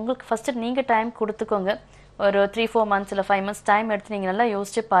யோசிச்சுக்கோங்க. உங்களுக்கு ஃபஸ்ட்டு நீங்கள் டைம் கொடுத்துக்கோங்க. ஒரு 3-4 months இல்லை 5 months டைம் எடுத்து நீங்கள் நல்லா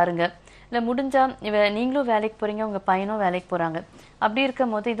யோசிச்சு பாருங்கள். இல்லை முடிஞ்சால் நீங்களும் வேலைக்கு போகிறீங்க, உங்கள் பையனும் வேலைக்கு போகிறாங்க. அப்படி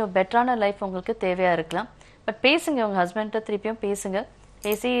இருக்கும் போது இது பெட்டரான லைஃப் உங்களுக்கு தேவையாக இருக்கலாம். பட் பேசுங்க, உங்கள் ஹஸ்பண்ட்டை திருப்பியும் பேசுங்க.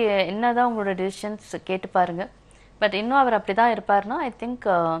 பேசி என்னதான் உங்களோட டிசிஷன்ஸ் கேட்டு பாருங்கள். பட் இன்னும் அவர் அப்படி தான் இருப்பார்னா ஐ திங்க்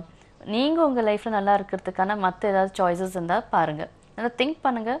நீங்கள் உங்கள் லைஃப்பில் நல்லா இருக்கிறதுக்கான மற்ற ஏதாவது சாய்ஸஸ் இருந்தால் பாருங்கள். நல்லா திங்க்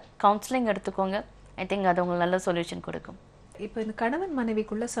பண்ணுங்கள், கவுன்சிலிங் எடுத்துக்கோங்க. ஐ திங்க் அது உங்களுக்கு நல்ல சொல்யூஷன் கொடுக்கும். இப்போ இந்த கணவன்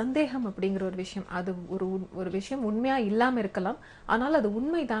மனைவிக்குள்ள சந்தேகம் அப்படிங்கிற ஒரு விஷயம், அது ஒரு விஷயம் உண்மையா இல்லாம இருக்கலாம், ஆனால் அது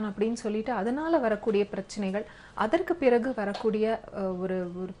உண்மைதான் அப்படின்னு சொல்லிட்டு அதனால வரக்கூடிய பிரச்சனைகள், அதற்கு பிறகு வரக்கூடிய ஒரு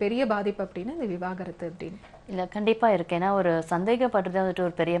ஒரு பெரிய பாதிப்பு அப்படின்னு இந்த விவாகரத்து அப்படின்னு. இல்லை, கண்டிப்பாக இருக்கு. ஏன்னா ஒரு சந்தேகப்படுறது வந்துட்டு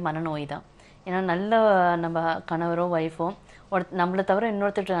ஒரு பெரிய மனநோய் தான். ஏன்னா நல்ல நம்ம கணவரோ ஒய்ஃபோ நம்மளை தவிர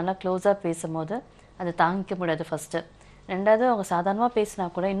இன்னொருத்தர் நல்லா க்ளோஸாக பேசும்போது அதை தாங்கிக்க முடியாது ஃபஸ்ட்டு. ரெண்டாவது அவங்க சாதாரணமாக பேசினா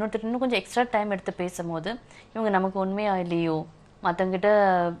கூட இன்னொருத்தர் இன்னும் கொஞ்சம் எக்ஸ்ட்ரா டைம் எடுத்து பேசும்போது இவங்க நமக்கு உண்மையாக இல்லையோ, மற்றவங்கிட்ட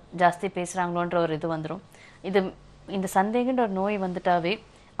ஜாஸ்தி பேசுகிறாங்களோன்ற ஒரு இது வந்துடும். இந்த சந்தேகன்ற ஒரு நோய் வந்துட்டாவே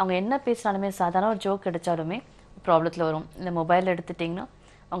அவங்க என்ன பேசினாலுமே, சாதாரண ஒரு ஜோக் கிடைச்சாலுமே ப்ராப்ளத்தில் வரும். இந்த மொபைல் எடுத்துட்டிங்கன்னா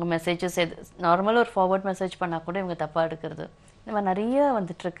அவங்க மெசேஜஸ் நார்மலாக ஒரு ஃபார்வர்ட் மெசேஜ் பண்ணால் கூட இவங்க தப்பாக எடுக்கிறது. இந்த மாதிரி நிறைய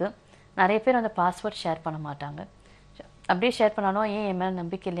வந்துட்டுருக்கு. நிறைய பேர் அந்த பாஸ்வேர்ட் ஷேர் பண்ண மாட்டாங்க. அப்படியே ஷேர் பண்ணாலும் ஏன் என் மேலே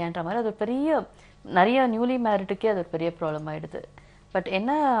நம்பிக்கை இல்லையான்ற மாதிரி அது ஒரு நிறைய நியூலி மேரிட்டுக்கே அது ஒரு பெரிய ப்ராப்ளம் ஆகிடுது. பட்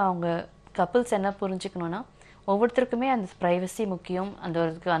என்ன அவங்க கப்புள்ஸ் என்ன புரிஞ்சுக்கணுன்னா, ஒவ்வொருத்தருக்குமே அந்த ப்ரைவசி முக்கியம், அந்த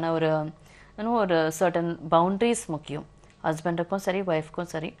ஒருக்கான இன்னும் ஒரு சர்டன் பவுண்ட்ரிஸ் முக்கியம். ஹஸ்பண்டுக்கும் சரி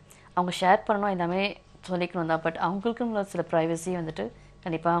ஒய்ஃப்க்கும் சரி அவங்க ஷேர் பண்ணணும், எல்லாமே சொல்லிக்கணும் தான். பட் அவங்களுக்குன்னு சில ப்ரைவசி வந்துட்டு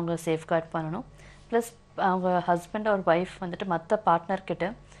கண்டிப்பாக அவங்க சேஃப்கார்ட் பண்ணணும். ப்ளஸ் அவங்க ஹஸ்பண்ட் ஒரு ஒய்ஃப் வந்துட்டு மற்ற பார்ட்னர்கிட்ட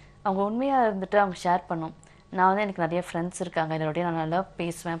அவங்க உண்மையாக இருந்துட்டு அவங்க ஷேர் பண்ணணும். நான் எனக்கு நிறைய ஃப்ரெண்ட்ஸ் இருக்காங்க, இதோடய நான் நல்லா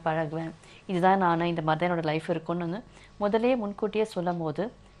பேசுவேன், பழகுவேன், இதுதான் நான், இந்த மாதிரி தான் என்னோடய லைஃப் இருக்குன்னு முதலே முன்கூட்டியே சொல்லும் போது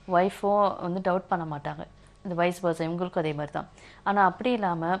ஒய்ஃபோ டவுட் பண்ண மாட்டாங்க. இந்த வைஸ் வர்ஸா இவங்களுக்கும் அதே மாதிரி தான். ஆனால் அப்படி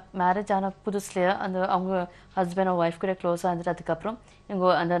இல்லாமல் மேரேஜ் ஆன புதுசுலேயே அவங்க ஹஸ்பண்ட் ஒய்ஃப் கூட க்ளோஸாக இருந்துட்டு அதுக்கப்புறம்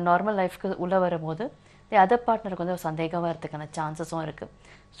இவங்க அந்த நார்மல் லைஃப்க்கு உள்ளே வரும்போது அதர் பார்ட்னருக்கு ஒரு சந்தேகம் வரதுக்கான சான்சஸும் இருக்குது.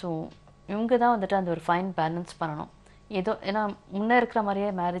 ஸோ இவங்க தான் வந்துட்டு அந்த ஒரு ஃபைன் பேலன்ஸ் பண்ணணும். ஏன்னா முன்னே இருக்கிற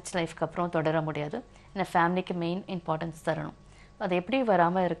மாதிரியே மேரேஜ் லைஃப்க்கு அப்புறம் தொடர முடியாது. ஏன்னா ஃபேமிலிக்கு மெயின் இம்பார்ட்டன்ஸ் தரணும். அது எப்படி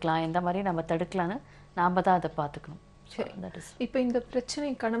வராமல் இருக்கலாம், எந்த மாதிரி நம்ம தடுக்கலான்னு நாம் தான் அதை பார்த்துக்கணும். சரி, இப்போ இந்த பிரச்சனை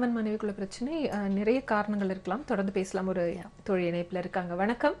கணவன் மனைவிக்குள்ள பிரச்சனை நிறைய காரணங்கள் இருக்கலாம். தொடர்ந்து பேசலாம். ஒரு தோழி இணைப்பில் இருக்காங்க.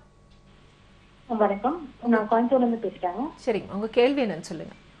 வணக்கம். வணக்கம், நான் கோயம்புத்தூர்லேருந்து பேசுகிறேங்க. சரி, உங்கள் கேள்வி என்னன்னு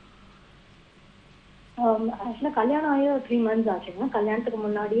சொல்லுங்கள். ஆக்சுவலாக கல்யாணம் ஆகி 3 months ஆச்சுங்க. கல்யாணத்துக்கு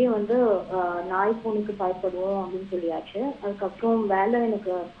முன்னாடியே நாய் பூனைக்கு பயப்படுவோம் அப்படின்னு சொல்லியாச்சு. அதுக்கப்புறம் வேலை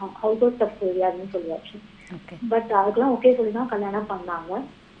எனக்கு ஹவுஸ் ஹோல்ட் ஸ்டஃப் தெரியாதுன்னு சொல்லியாச்சு. பட் அதுக்கெல்லாம் ஓகே சொல்லி தான் கல்யாணம் பண்ணாங்க.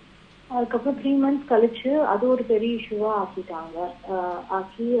 அதுக்கப்புறம் 3 months கழிச்சு அது ஒரு பெரிய இஷ்யூவா ஆக்கிட்டாங்க.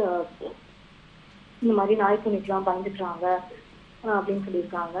 இந்த மாதிரி நாய் பூனைக்கெல்லாம் பயந்துக்கிறாங்க அப்படின்னு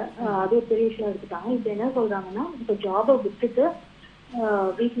சொல்லியிருக்காங்க. அது ஒரு பெரிய விஷயம் எடுத்துட்டாங்க. இப்போ என்ன சொல்றாங்கன்னா, இப்போ ஜாபை விட்டுட்டு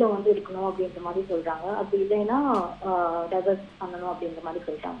வீட்டுல இருக்கணும் அப்படின்ற மாதிரி சொல்றாங்க. அப்படி இல்லைன்னா டைவர்ஸ் பண்ணணும் அப்படின்ற மாதிரி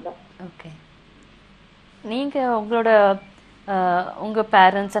சொல்றாங்க. ஓகே, நீங்க உங்க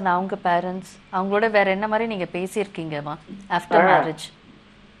பேரண்ட்ஸ் அண்ட் அவங்க பேரண்ட்ஸ் அவங்களோட வேற என்ன மாதிரி நீங்க பேசியிருக்கீங்கம்மா ஆஃப்டர் மேரேஜ்?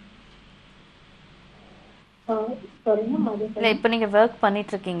 இல்லை, இப்போ நீங்க ஒர்க்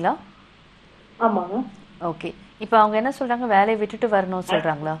பண்ணிட்டு இருக்கீங்களா? ஆமாங்க. ஓகே, இப்போ அவங்க என்ன சொல்றாங்க, வேலையை விட்டுட்டு வரணும்னு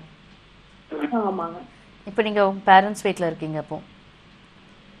சொல்றாங்களா? ஆமாங்க. இப்போ நீங்க உங்க பேரண்ட்ஸ் வீட்டில் இருக்கீங்க அப்போ?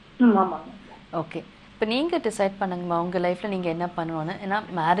 ஆமாங்க. ஓகே, இப்போ நீங்கள் டிசைட் பண்ணுங்கம்மா உங்கள் லைஃப்பில் நீங்கள் என்ன பண்ணணும்னு. ஏன்னா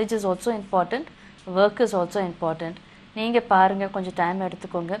marriage is also important, work is also important. நீங்கள் பாருங்கள், கொஞ்சம் டைம்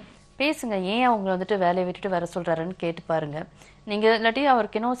எடுத்துக்கோங்க, பேசுங்க. ஏன் அவங்க வேலையை விட்டுட்டு வர சொல்கிறாருன்னு கேட்டு பாருங்கள். நீங்கள் இல்லாட்டி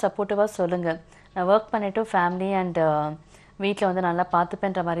அவருக்கு இன்னும் சப்போர்ட்டிவாக சொல்லுங்கள். நான் ஒர்க் பண்ணிவிட்டு ஃபேமிலி அண்ட் வீட்டில் நல்லா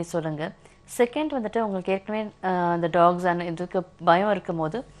பார்த்துப்பேன்ற மாதிரி சொல்லுங்கள். செகண்ட் உங்களுக்கு ஏற்கனவே அந்த டாக்ஸ் அண்ட் இதுக்கு பயம் இருக்கும்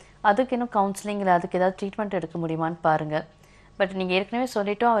போது அதுக்கு இன்னும் கவுன்சிலிங் இல்லை அதுக்கு ஏதாவது ட்ரீட்மெண்ட் எடுக்க முடியுமான்னு பாருங்கள். பட் நீங்கள் ஏற்கனவே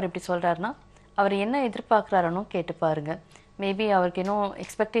சொல்லிட்டோம் அவர் இப்படி சொல்கிறாருன்னா அவர் என்ன எதிர்பார்க்குறாருன்னு கேட்டு பாருங்கள். மேபி அவருக்கு இன்னும்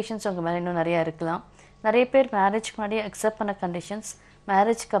எக்ஸ்பெக்டேஷன்ஸ் உங்கள் மேலே இன்னும் நிறையா இருக்கலாம். நிறைய பேர் மேரேஜ்க்கு முன்னாடி அக்செப்ட் பண்ண கண்டிஷன்ஸ்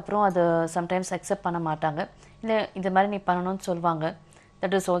மேரேஜ்க்கு அப்புறம் அது சம்டைம்ஸ் அக்செப்ட் பண்ண மாட்டாங்க. இல்லை இந்த மாதிரி நீ பண்ணணும்னு சொல்லுவாங்க.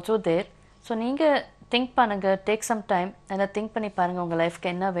 That is also there. So நீங்கள் திங்க் பண்ணுங்கள், டேக் சம் டைம், நல்லா திங்க் பண்ணி பாருங்கள் உங்கள் லைஃப்க்கு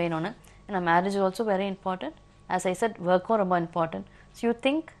என்ன வேணும்னு. ஏன்னா marriage also very important. As I set, ஒர்க்கும் ரொம்ப important. So you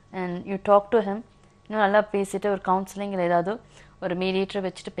think and you talk to him. இன்னும் நல்லா பேசிட்டு ஒரு கவுன்சிலிங்கில் ஏதாவது ஒரு மீடியேட்டர்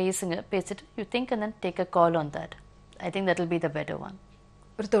வச்சுட்டு பேசிட்டு you think and then take a call on that. I think that will be the better one.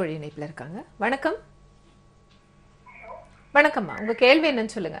 ஒரு தோழி இணைப்பில் இருக்காங்க. வணக்கம். வணக்கம்மா, உங்கள் கேள்வி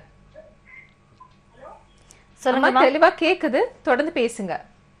என்னன்னு சொல்லுங்கள். சொல்லுங்க. தெளிவா கேக்குது, தொடர்ந்து பேசுங்க.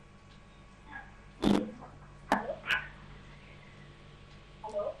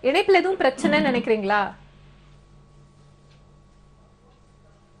 இணைப்புல எதுவும் பிரச்சனை நினைக்கிறீங்களா?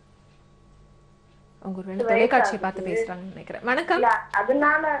 உங்க தொலைக்காட்சியை பார்த்து பேசுறாங்கன்னு நினைக்கிறேன். வணக்கம்.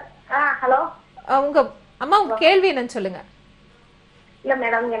 அதனால ஹலோ, உங்க அம்மா உங்க கேள்வி என்னன்னு சொல்லுங்க. இல்ல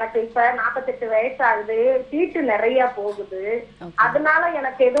மேடம், எனக்கு இப்ப 48 வயசு ஆகுது, ஹீட்டு நிறைய போகுது. அதனால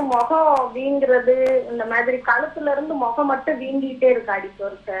எனக்கு எதுவும் முகம் வீங்குறது, இந்த மாதிரி கழுத்துல இருந்து முகம் மட்டும் வீங்கிட்டே இருக்கு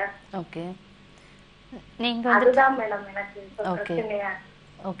அடிக்கொருக்க. ஓகே, நீங்க அதுதான் மேடம் எனக்கு பிரச்சனையா.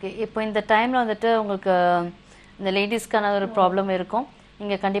 ஓகே, இப்போ இந்த டைம்ல வந்துட்டு உங்களுக்கு இந்த லேடிஸ்க்கான ஒரு ப்ராப்ளம் இருக்கும்.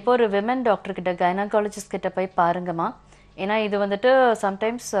 நீங்க கண்டிப்பா ஒரு விமன் டாக்டர் கிட்ட, கைனகாலஜிஸ்ட் கிட்ட போய் பாருங்கம்மா. ஏன்னா இது வந்துட்டு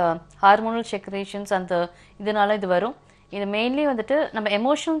சம்டைம்ஸ் ஹார்மோனல் செக்ரேஷன்ஸ் அந்த இதனால இது வரும். இது மெயின்லி வந்துட்டு நம்ம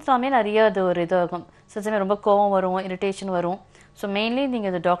எமோஷன்ஸாமே நிறைய அது ஒரு இதாகும். சில சமயம் ரொம்ப கோவம் வரும், இரிட்டேஷன் வரும். ஸோ மெயின்லி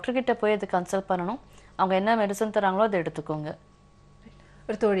நீங்கள் அது டாக்டர் கிட்ட போய் அது கன்சல்ட் பண்ணணும். அவங்க என்ன மெடிசன் தராங்களோ அதை எடுத்துக்கோங்க.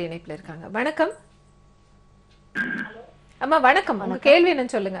 ஒரு தோழி இணைப்பில் இருக்காங்க. வணக்கம் அம்மா. வணக்கம், உங்க கேள்வி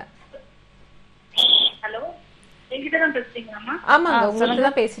என்னன்னு சொல்லுங்க. ஹலோ, என்கிட்ட தான் பேசுறீங்களாமா? ஆமாங்க, உங்களுக்கு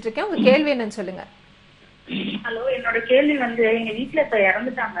தான் பேசிட்டு இருக்கேன். உங்க கேள்வி என்னன்னு சொல்லுங்க. ஹலோ, என்னோட கேள்வி வந்து எங்க வீட்டுல இப்ப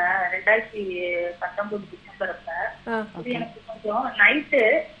இறந்துட்டாங்க 2019 டிசம்பர் அப்ப. எனக்கு கொஞ்சம் நைட்டு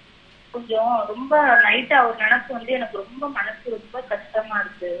கொஞ்சம் ரொம்ப நைட்டு அவர் நினைப்பு வந்து எனக்கு ரொம்ப மனசு ரொம்ப கஷ்டமா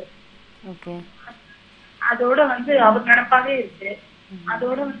இருக்கு. ஓகே, அதோட வந்து அவர் நினைப்பாவே இருக்கு.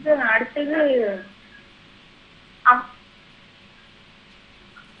 அதோட வந்து அடுத்தது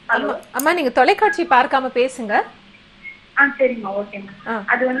அம்மா நீங்க தொலைக்காட்சி பார்க்காம பேசுங்க. சரிம்மா, ஓகேம்மா.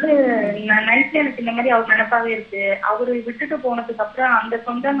 அது வந்து நைட்ல எனக்கு இந்த மாதிரி அவர் நினைப்பாவே இருக்கு. அவரு விட்டுட்டு போனதுக்கு அப்புறம் அந்த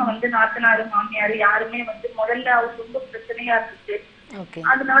சொந்தங்க வந்து நாத்தனாரு மாமியாரு யாருமே வந்து முதல்ல அவருக்கு ரொம்ப பிரச்சனையா இருந்துச்சு.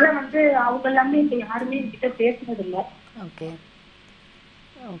 அதனால வந்து அவங்க எல்லாமே இப்ப யாருமே என்கிட்ட பேசுறது இல்ல. ஓகே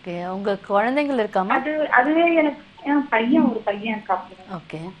ஓகே, உங்க குழந்தைகள் இருக்காமா? அதுவே எனக்கு பையன், ஒரு பையன் இருக்காங்க.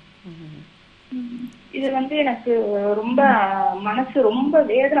 ஓகே, இது வந்து எனக்கு ரொம்ப மனசு ரொம்ப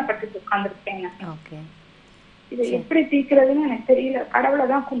வேதனைப்பட்டு உட்கார்ந்துருக்கேன். ஓகே, இது எப்படி தீர்க்கிறதுன்னு எனக்கு தெரியல. கடவுளை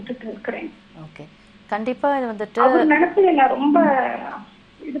தான் கும்பிட்டு இருக்கிறேன். ஓகே, கண்டிப்பா இது வந்துட்டு அவர் நினைப்பு என்ன ரொம்ப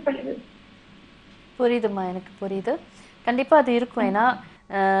இது பண்ணுது. புரியுதுமா, எனக்கு புரியுது. கண்டிப்பா அது இருக்கும். ஏன்னா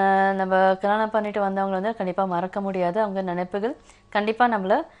நம்ம கல்யாணம் பண்ணிட்டு வந்தவங்க வந்து கண்டிப்பா மறக்க முடியாது. அவங்க நினைப்புகள் கண்டிப்பா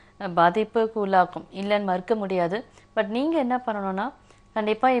நம்மள பாதிப்புக்கு உள்ளாக்கும், இல்லைன்னு மறுக்க முடியாது. பட் நீங்க என்ன பண்ணணும்னா,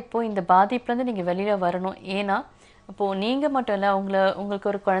 கண்டிப்பா இப்போ இந்த பாதிப்புலேருந்து நீங்க வெளியில வரணும். ஏன்னா இப்போ நீங்க மட்டும் இல்லை, உங்களுக்கு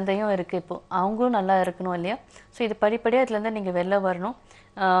ஒரு குழந்தையும் இருக்கு. இப்போ அவங்களும் நல்லா இருக்கணும் இல்லையா? ஸோ இது படிப்படியாக இதுலேருந்து நீங்கள் வெளில வரணும்.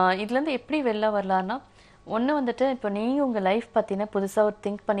 இதுலேருந்து எப்படி வெளில வரலான்னா, ஒன்று வந்துட்டு இப்போ நீங்கள் உங்கள் லைஃப் பற்றின புதுசாக ஒரு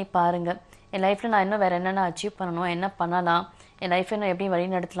திங்க் பண்ணி பாருங்கள். என் லைஃப்பில் நான் இன்னும் வேறு என்னென்ன அச்சீவ் பண்ணணும், என்ன பண்ணலாம், என் லைஃப்பை இன்னும் எப்படி வழி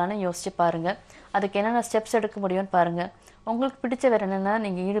நடத்தலான்னு யோசிச்சு பாருங்கள். அதுக்கு என்னென்ன ஸ்டெப்ஸ் எடுக்க முடியும்னு பாருங்கள். உங்களுக்கு பிடிச்ச வேறு என்னென்ன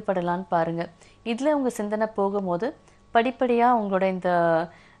நீங்கள் ஈடுபடலான்னு பாருங்கள். இதில் உங்கள் சிந்தனை போகும்போது படிப்படியாக உங்களோட இந்த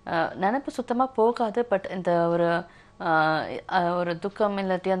நினப்பு சுத்தமாக போகாது. பட் இந்த ஒரு துக்கம்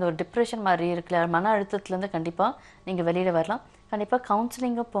இல்லாட்டி அந்த ஒரு டிப்ரெஷன் மாதிரி இருக்குல்ல, மன அழுத்தத்துலேருந்து கண்டிப்பாக நீங்கள் வெளியில் வரலாம். கண்டிப்பாக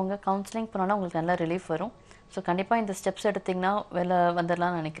கவுன்சிலிங்கும் போங்க. கவுன்சிலிங் போனோன்னா உங்களுக்கு நல்லா ரிலீஃப் வரும். ஸோ கண்டிப்பாக இந்த ஸ்டெப்ஸ் எடுத்திங்கன்னா வெளில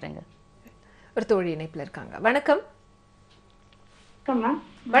வந்துடலாம்னு நினைக்கிறேங்க. ஒரு தோழி இணைப்பில் இருக்காங்க. வணக்கம்.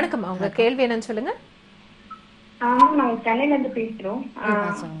 வணக்கம், உங்க கேள்வி என்னன்னு சொல்லுங்க. நாங்க சென்னையில இருந்து பேசுறோம்.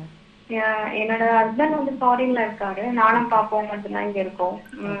 என்னோட ஹஸ்பண்ட் வந்து ஃபாரின்ல இருக்காரு. நானும் பாப்போம் மட்டும்தான் இங்க இருக்கோம்.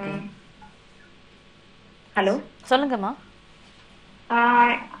 ஹலோ, சொல்லுங்கம்மா.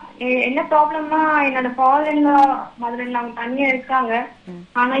 என்ன ப்ராப்ளம்னா, என்னோட ஃபாரின்ல மதுரையில் அவங்க தனியா இருக்காங்க.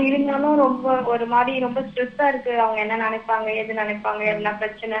 ஆனா இருந்தாலும் ரொம்ப ஒரு மாதிரி ரொம்ப ஸ்ட்ரெஸ்ஸா இருக்கு. அவங்க என்ன நினைப்பாங்க, எது நினைப்பாங்க, என்ன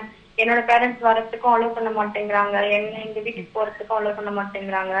பிரச்சனை. என்னோட பேரண்ட்ஸ் வரத்துக்கும் அலோவ் பண்ண மாட்டேங்கிறாங்க, என்ன எங்க வீட்டுக்கு போறதுக்கும் அலோவ் பண்ண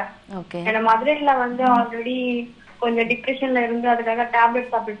மாட்டேங்கிறாங்க. என்னோட மதுரையில வந்து ஆல்ரெடி கொஞ்சம் டிப்ரெஷன்ல இருந்து அதுக்காக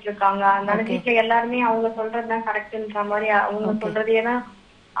டேப்லெட் சாப்பிட்டு இருக்காங்க. அதனால வீட்டுல எல்லாருமே அவங்க சொல்றதுதான் கரெக்ட்ன்ற மாதிரி அவங்க சொல்றதே தான்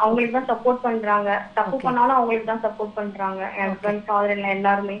அவங்களுக்கு தான் சப்போர்ட் பண்றாங்க. தப்பு பண்ணாலும் அவங்களுக்கு தான் சப்போர்ட் பண்றாங்க. என் ஹஸ்பண்ட் ஃபாதர்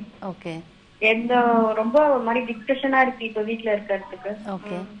எல்லாருமே எந்த ரொம்ப ஒரு மாதிரி டிப்ரெஷனா இருக்கு இப்ப வீட்டுல இருக்கிறதுக்கு.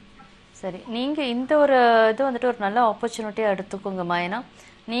 ஓகே, சரி. நீங்க இந்த ஒரு இது வந்துட்டு ஒரு நல்ல ஆப்பர்ச்சுனிட்டியா எடுத்துக்கோங்கம்மா. ஏன்னா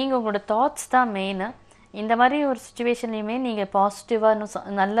நீங்க உங்களோட தாட்ஸ் தான் மெயின். இந்த மாதிரி ஒரு சுச்சுவேஷன்லையுமே நீங்க பாசிட்டிவா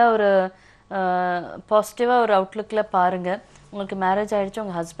நல்ல ஒரு பாசிட்டிவாக ஒரு அவுட்லுக்கில் பாருங்கள். உங்களுக்கு மேரேஜ் ஆகிடுச்சு,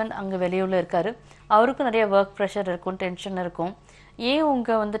 உங்கள் ஹஸ்பண்ட் அங்கே வெளியூரில் இருக்கார். அவருக்கும் நிறைய ஒர்க் ப்ரெஷர் இருக்கும், டென்ஷன் இருக்கும்.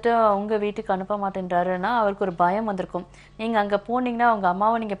 ஏன் வந்துட்டு உங்கள் வீட்டுக்கு அனுப்ப மாட்டேன்றாருன்னா அவருக்கு ஒரு பயம் வந்திருக்கும். நீங்கள் அங்கே போனீங்கன்னா அவங்க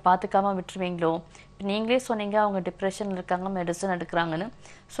அம்மாவை நீங்கள் பார்த்துக்காம விட்டுருவீங்களோ. இப்போ நீங்களே சொன்னீங்க அவங்க டிப்ரெஷனில் இருக்காங்க, மெடிசன் எடுக்கிறாங்கன்னு.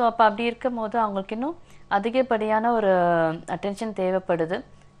 ஸோ அப்போ அப்படி இருக்கும் போது அவங்களுக்கு இன்னும் அதிகப்படியான ஒரு அட்டென்ஷன் தேவைப்படுது.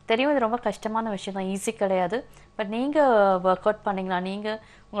 தெரியும், இது ரொம்ப கஷ்டமான விஷயம் தான், ஈஸி கிடையாது. பட் நீங்கள் ஒர்க் அவுட் பண்ணிங்கன்னா, நீங்கள்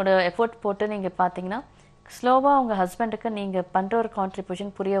உங்களோட எஃபோர்ட் போட்டு நீங்கள் பார்த்தீங்கன்னா ஸ்லோவாக உங்கள் ஹஸ்பண்டுக்கு நீங்கள் பண்ணுற ஒரு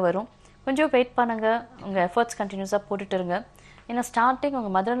கான்ட்ரிபியூஷன் புரிய வரும். கொஞ்சம் வெயிட் பண்ணுங்கள், உங்கள் எஃபர்ட்ஸ் கண்டினியூஸாக போட்டுட்டு இருங்க. ஏன்னா ஸ்டார்டிங்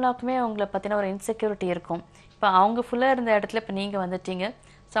உங்கள் மதர்லாக்குமே உங்களை பற்றின ஒரு இன்செக்யூரிட்டி இருக்கும். இப்போ அவங்க ஃபுல்லாக இருந்த இடத்துல இப்போ நீங்கள் வந்துட்டீங்க.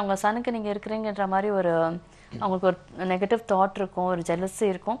 ஸோ அவங்க சனுக்கு நீங்கள் இருக்கிறீங்கன்ற மாதிரி ஒரு அவங்களுக்கு ஒரு நெகட்டிவ் தாட் இருக்கும், ஒரு ஜெலஸி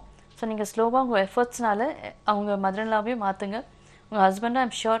இருக்கும். ஸோ நீங்கள் ஸ்லோவாக உங்கள் எஃபர்ட்ஸ்னால அவங்க மதர்லாவையும் மாற்றுங்க. உங்கள் ஹஸ்பண்டும்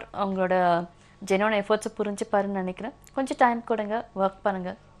ஐம் ஷுர் அவங்களோட ஜென்யூன் எஃபர்ட்ஸை புரிஞ்சுப்பாருன்னு நினைக்கிறேன். கொஞ்சம் டைம் கொடுங்க, ஒர்க்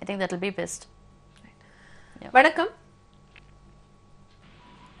பண்ணுங்கள். I think that will be best. வணக்கம்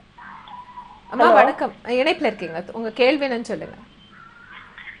அம்மா. வணக்கம், இணைப்புல இருக்கீங்க. உங்க கேள்வி என்னன்னு சொல்லுங்க.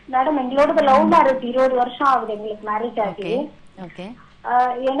 மேடம், எங்களோட லவ் மேரேஜ் 20 வருஷம் ஆகுது எங்களுக்கு மேரேஜ் ஆகி. ஓகே.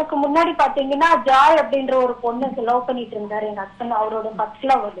 எனக்கு முன்னாடி பாத்தீங்கன்னா ஜாய் அப்படின்ற ஒரு பொண்ணு லவ் பண்ணிட்டு இருந்தாரு எங்க ஹஸ்பண்ட், அவரோட ஃபர்ஸ்ட்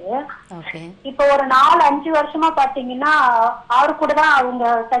லவ் அது. இப்போ ஒரு 4-5 வருஷமா பாத்தீங்கன்னா அவரு கூட தான்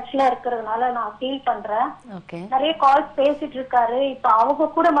அவங்க டச்ல இருக்கிறதுனால நான் ஃபீல் பண்றேன். நிறைய கால்ஸ் பேசிட்டு இருக்காரு. இப்ப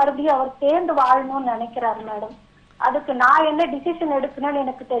அவங்க கூட மறுபடியும் அவர் சேர்ந்து வாழணும்னு நினைக்கிறாரு மேடம். அதுக்கு நான் என்ன டிசிஷன் எடுக்கணும்னு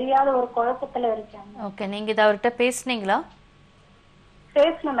எனக்கு தெரியாத ஒரு குழப்பத்துல இருக்கேன். ஓகே, நீங்க இத அவர்கிட்ட பேசுனீங்களா?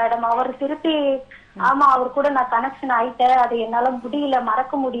 பேசணும் மேடம். அவர் திருப்பி ஆமா அவர் கூட நான் கனெக்ஷன் ஆயிட்டேன், அது என்னால முடியல,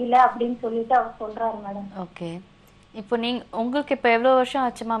 மறக்க முடியல அப்படின்னு சொல்லிட்டு அவர் சொல்றாரு மேடம். ஓகே, இப்போ நீங்க உங்களுக்கு இப்ப எவ்வளவு வருஷம்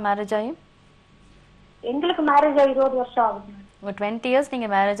ஆச்சுமா மேரேஜ் ஆகி? எங்களுக்கு மேரேஜ் ஆகி 20 வருஷம் ஆகுது. ஒரு 20 இயர்ஸ் நீங்க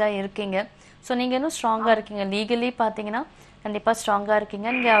மேரேஜ் ஆகி இருக்கீங்க. ஸோ நீங்க இன்னும் ஸ்ட்ராங்கா இருக்கீங்க. லீகலி பாத்தீங்கன்னா கண்டிப்பா ஸ்ட்ராங்கா இருக்கீங்க.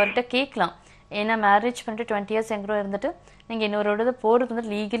 நீங்க அவர்கிட்ட கேட்கலாம். ஏன்னா மேரேஜ் பண்ணிட்டு 20 இயர்ஸ் எங்கூட இருந்துட்டு நீங்கள் இன்னொரு போகிறது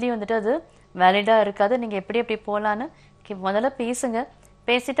வந்து லீகலி வந்துட்டு அது வேலிடாக இருக்காது. நீங்கள் எப்படி போகலான்னு முதல்ல பேசுங்க.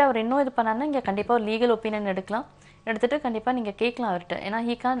 பேசிட்டு அவர் இன்னும் இது பண்ணாங்கன்னா இங்கே கண்டிப்பாக ஒரு லீகல் ஒப்பீனியன் எடுக்கலாம். எடுத்துகிட்டு கண்டிப்பாக நீங்கள் கேட்கலாம் அவர்கிட்ட.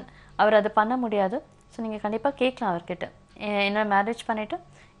 ஏன்னா அவர் அதை பண்ண முடியாது. ஸோ நீங்கள் கண்டிப்பாக கேட்கலாம் அவர்கிட்ட, என்ன மேரேஜ் பண்ணிவிட்டு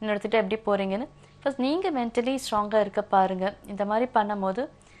இன்னொருத்திட்ட எப்படி போகிறீங்கன்னு. ஃபர்ஸ்ட் நீங்கள் மென்டலி ஸ்ட்ராங்காக இருக்க பாருங்கள். இந்த மாதிரி பண்ணும்போது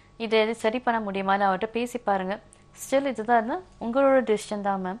இதை சரி பண்ண முடியுமான்னு அவர்கிட்ட பேசி பாருங்கள். ஸ்டில் இதுதான் இருந்தால் உங்களோட டிசிஷன்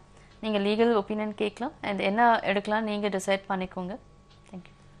தான் மேம். நீங்கள் லீகல் ஒப்பீனியன் கேட்கலாம். அண்ட் என்ன எடுக்கலாம் நீங்கள் டிசைட் பண்ணிக்கோங்க.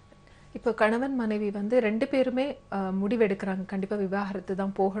 தேங்க்யூ. இப்போ கணவன் மனைவி வந்து 2 பேருமே முடிவெடுக்கிறாங்க, கண்டிப்பாக விவாகரத்து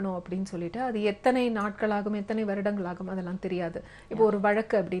தான் போகணும் அப்படின்னு சொல்லிட்டு. அது எத்தனை நாட்களாகும், எத்தனை வருடங்களாகும் அதெல்லாம் தெரியாது. இப்போ ஒரு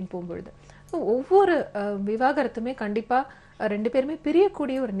வழக்கு அப்படின்னு போகும்பொழுது ஒவ்வொரு விவாகரத்துமே கண்டிப்பாக 2 பேருமே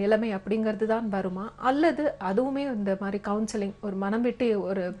பிரியக்கூடிய ஒரு நிலைமை அப்படிங்கிறது தான் வருமா, அல்லது அதுவுமே இந்த மாதிரி கவுன்சிலிங் ஒரு மனம் விட்டு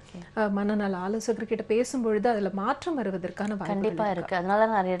ஒரு மனநல ஆலோசகர்கிட்ட பேசும்பொழுது அதில் மாற்றம் வருவதற்கான கண்டிப்பா இருக்கு. அதனால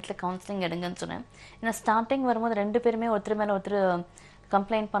நிறைய இடத்துல கவுன்சிலிங் எடுங்கன்னு சொன்னேன். ஏன்னா ஸ்டார்டிங் வரும்போது 2 பேருமே ஒருத்தர் மேல ஒருத்தர்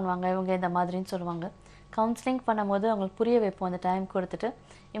கம்ப்ளைண்ட் பண்ணுவாங்க, இவங்க இந்த மாதிரின்னு சொல்லுவாங்க. கவுன்சிலிங் பண்ணும்போது அவங்களுக்கு புரிய வைப்போம். அந்த டைம் கொடுத்துட்டு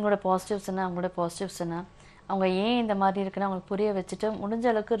இவங்களோட பாசிட்டிவ்ஸ் என்ன, அவங்களோட பாசிட்டிவ்ஸ் என்ன, அவங்க ஏன் இந்த மாதிரி இருக்குன்னு அவங்களுக்கு புரிய வச்சுட்டு முடிஞ்ச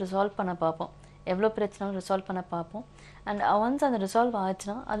அளவுக்கு ரிசால்வ் பண்ண பார்ப்போம். எவ்வளோ பிரச்சனையும் ரிசால்வ் பண்ண பார்ப்போம். அண்ட் ஒன்ஸ் அந்த ரிசால்வ்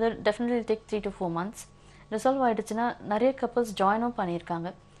ஆயிடுச்சுன்னா அது definitely take 3 to 4 months. Resolve ஆகிடுச்சுன்னா நிறைய கப்புள்ஸ் ஜாயினும் பண்ணியிருக்காங்க.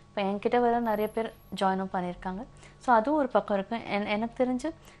 இப்போ என்கிட்ட வர நிறைய பேர் ஜாயினும் பண்ணியிருக்காங்க. ஸோ அதுவும் ஒரு பக்கம் இருக்குது. எனக்கு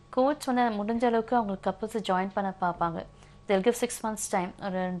தெரிஞ்சு கோச் வந்து முடிஞ்ச அளவுக்கு அவங்களுக்கு கப்புள்ஸை ஜாயின் பண்ண பார்ப்பாங்க. they'll give 6 months time.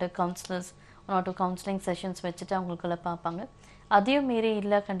 ஒரு 2 கவுன்சிலர்ஸ் 1 or 2 கவுன்சிலிங் செஷன்ஸ் வச்சுட்டு அவங்களுக்குள்ள பார்ப்பாங்க. அதையும் மீறி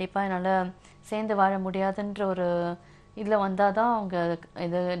இல்லை கண்டிப்பாக என்னால் சேர்ந்து வாழ முடியாதுன்ற ஒரு இதில் வந்தால் தான் அவங்க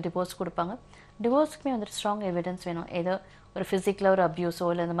இது டிவோர்ஸ் கொடுப்பாங்க. டிவோர்ஸ்க்குமே வந்துட்டு ஸ்ட்ராங் எவிடன்ஸ் வேணும். ஏதோ ஒரு ஃபிசிக்கலாக ஒரு அப்யூஸோ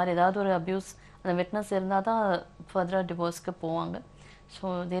இல்லை இந்த மாதிரி ஏதாவது ஒரு அப்யூஸ் அந்த விட்னஸ் இருந்தால் தான் ஃபர்தராக டிவோர்ஸ்க்கு போவாங்க. ஸோ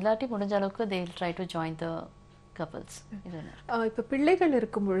இது இல்லாட்டி முடிஞ்ச அளவுக்கு they will try to join the couples. இப்போ பிள்ளைகள்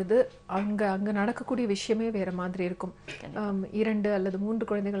இருக்கும் பொழுது அங்கே நடக்கக்கூடிய விஷயமே வேறு மாதிரி இருக்கும். 2 அல்லது 3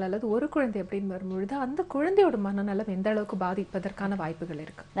 குழந்தைகள் அல்லது ஒரு குழந்தை அப்படின்னு வரும்பொழுது அந்த குழந்தையோட மனநலம் எந்த அளவுக்கு பாதிப்பதற்கான வாய்ப்புகள்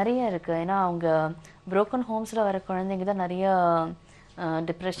இருக்குது? நிறைய இருக்குது. ஏன்னா அவங்க புரோக்கன் ஹோம்ஸில் வர குழந்தைங்க தான் நிறைய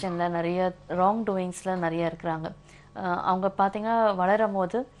டிப்ரெஷனில், நிறைய ராங் டூயிங்ஸில் நிறைய இருக்கிறாங்க. அவங்க பார்த்திங்கன்னா வளரும்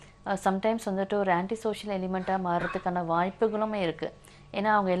போது சம்டைம்ஸ் வந்துட்டு ஒரு ஆன்டி சோஷியல் எலிமெண்ட்டாக மாறுறதுக்கான வாய்ப்புகளுமே இருக்குது.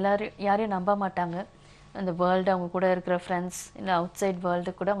 ஏன்னா அவங்க யாரையும் நம்ப மாட்டாங்க. அந்த வேர்ல்டு, அவங்க கூட இருக்கிற ஃப்ரெண்ட்ஸ் இல்லை அவுட் சைட்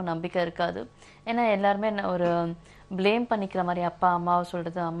வேர்ல்டு கூட அவங்க நம்பிக்கை இருக்காது. ஏன்னா எல்லாருமே ஒரு ப்ளேம் பண்ணிக்கிற மாதிரி, அப்பா அம்மாவை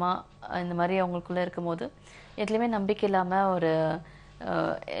சொல்கிறது, அம்மா இந்த மாதிரி அவங்களுக்குள்ளே இருக்கும் போது எதுலேயுமே நம்பிக்கை இல்லாமல் ஒரு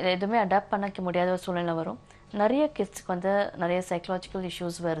எதுவுமே அடாப்ட் பண்ணிக்க முடியாத ஒரு சூழ்நிலை வரும். நிறைய கிட்ஸ்க்கு வந்து நிறைய சைக்கலாஜிக்கல்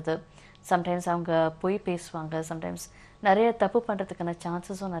இஷ்யூஸ் வருது. சம்டைம்ஸ் அவங்க பொய் பேசுவாங்க, சம்டைம்ஸ் நிறைய தப்பு பண்ணுறதுக்கான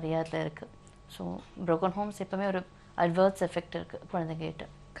சான்சஸும் நிறையா இதில் இருக்குது. ஸோ புரோக்கன் ஹோம்ஸ் எப்போவுமே ஒரு அட்வர்ஸ் எஃபெக்ட் இருக்குது குழந்தைகிட்ட.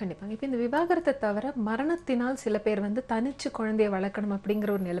 கண்டிப்பாக. இப்போ இந்த விவாகரத்தை தவிர மரணத்தினால் சில பேர் வந்து தனிச்சு குழந்தைய வளர்க்கணும் அப்படிங்கிற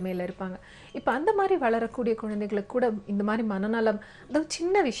ஒரு நிலைமையில இருப்பாங்க. இப்போ அந்த மாதிரி வளரக்கூடிய குழந்தைகளுக்கு கூட இந்த மாதிரி மனநலம் அதாவது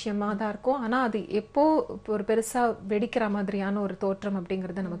சின்ன விஷயமா தான் இருக்கும், ஆனால் அது எப்போ ஒரு பெருசாக வெடிக்கிற மாதிரியான ஒரு தோற்றம்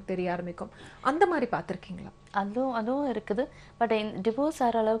அப்படிங்கிறது நமக்கு தெரிய ஆரம்பிக்கும். அந்த மாதிரி பார்த்துருக்கீங்களா? அதுவும் இருக்குது. பட் டிவோர்ஸ்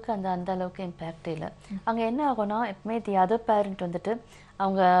ஆகிற அளவுக்கு அந்த அளவுக்கு இம்பேக்ட் இல்லை. அங்கே என்ன ஆகும்னா எப்பவுமே தி அதர் பேரண்ட் வந்துட்டு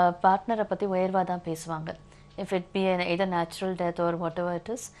அவங்க பார்ட்னரை பற்றி உயர்வாக தான் பேசுவாங்க. If it be either natural death or whatever it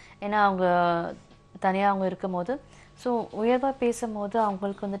is. ஏன்னா அவங்க தனியாக அவங்க இருக்கும் போது ஸோ உயர்வாக பேசும்போது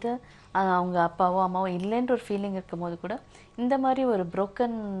அவங்களுக்கு வந்துட்டு அவங்க அப்பாவோ அம்மாவோ இல்லைன்ற ஒரு ஃபீலிங் இருக்கும்போது கூட இந்த மாதிரி ஒரு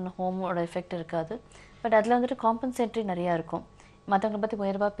ப்ரோக்கன் ஹோமோட எஃபெக்ட் இருக்காது. பட் அதில் வந்துட்டு காம்பன்சேட்டரி நிறையா இருக்கும். மற்றவங்களை பற்றி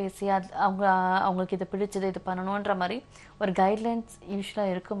உயர்வாக பேசி அவங்களுக்கு இது பிடிச்சது இது பண்ணணுன்ற மாதிரி ஒரு கைட்லைன்ஸ்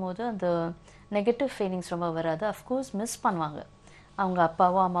யூஸ்வலாக இருக்கும்போது அந்த நெகட்டிவ் ஃபீலிங்ஸ் ரொம்ப வராது. அஃப்கோர்ஸ் மிஸ் பண்ணுவாங்க, அவங்க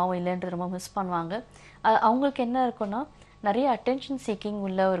அப்பாவோ அம்மாவோ இல்லைன்றது ரொம்ப மிஸ் பண்ணுவாங்க. அவங்களுக்கு என்ன இருக்குன்னா நிறைய அட்டென்ஷன் சீக்கிங்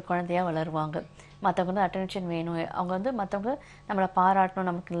உள்ள ஒரு குழந்தையாக வளருவாங்க. மற்றவங்க வந்து அட்டென்ஷன் வேணும், அவங்க வந்து மற்றவங்க நம்மளை பாராட்டணும்,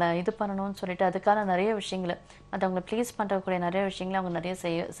 நமக்கு இல்லை இது பண்ணணும்னு சொல்லிட்டு அதுக்கான நிறைய விஷயங்களை மற்றவங்களை ப்ளீஸ் பண்ணுறக்கூடிய நிறைய விஷயங்களை அவங்க நிறைய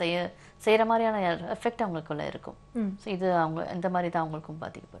செய்கிற மாதிரியான எஃபெக்ட் அவங்களுக்குள்ள இருக்கும். ஸோ இது அவங்க இந்த மாதிரி தான் அவங்களுக்கும்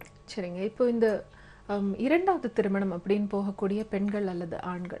பாதிக்கப்படும். சரிங்க. இப்போ இந்த இரண்டாவது திருமணம் அப்படின்னு போகக்கூடிய பெண்கள் அல்லது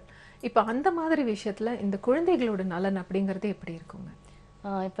ஆண்கள், இப்போ அந்த மாதிரி விஷயத்தில் இந்த குழந்தைகளோட நலன் அப்படிங்கிறது எப்படி இருக்குங்க?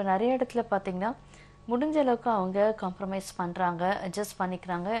 இப்போ நிறைய இடத்துல பார்த்தீங்கன்னா முடிஞ்ச அளவுக்கு அவங்க காம்ப்ரமைஸ் பண்ணுறாங்க, அட்ஜஸ்ட்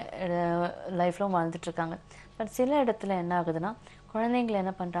பண்ணிக்கிறாங்க, லைஃப்லும் வாழ்ந்துட்டுருக்காங்க. பட் சில இடத்துல என்ன ஆகுதுன்னா குழந்தைங்களை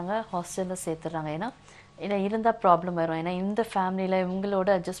என்ன பண்ணுறாங்க ஹாஸ்டலில் சேர்த்துடுறாங்க. ஏன்னா இல்லை இருந்தால் ப்ராப்ளம் வரும், ஏன்னா இந்த ஃபேமிலியில் இவங்களோட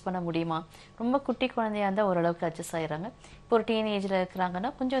அட்ஜஸ்ட் பண்ண முடியுமா, ரொம்ப குட்டி குழந்தையாக இருந்தால் ஓரளவுக்கு அட்ஜஸ்ட் ஆகிடுறாங்க. இப்போ ஒரு டீனேஜில்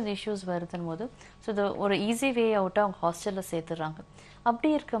இருக்கிறாங்கன்னா கொஞ்சம் இந்த இஷ்யூஸ் வருதுன்னு போது ஸோ இது ஒரு ஈஸி வே அவுட்டாக அவங்க ஹாஸ்டலில் சேர்த்துடுறாங்க.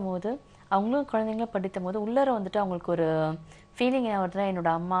 அப்படி இருக்கும் போது அவங்களும் குழந்தைங்களும் படிக்கும் போது உள்ளர வந்துட்டு அவங்களுக்கு ஒரு ஃபீலிங் என்ன வருதுன்னா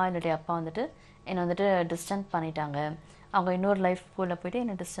என்னோடய அம்மா என்னுடைய அப்பா வந்துட்டு என்னை வந்துட்டு டிஸ்டன்ஸ் பண்ணிட்டாங்க, அவங்க இன்னொரு லைஃப்குள்ளே போய்ட்டு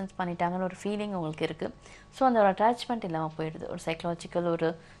என்னை டிஸ்டன்ஸ் பண்ணிட்டாங்கன்னு ஒரு ஃபீலிங் அவங்களுக்கு இருக்குது. ஸோ அந்த ஒரு அட்டாச்மெண்ட் இல்லாமல் போயிடுது, ஒரு சைக்கலாஜிக்கல் ஒரு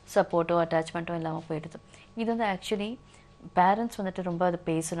சப்போர்ட்டோ அட்டாச்மெண்ட்டோ இல்லாமல் போயிடுது. இது வந்து ஆக்சுவலி பேரண்ட்ஸ் வந்துட்டு ரொம்ப அது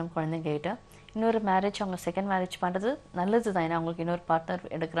பேசணும் குழந்தைங்கிட்ட. இன்னொரு மேரேஜ் அவங்க செகண்ட் மேரேஜ் பண்ணுறது நல்லது தான், ஏன்னா அவங்களுக்கு இன்னொரு பார்ட்னர்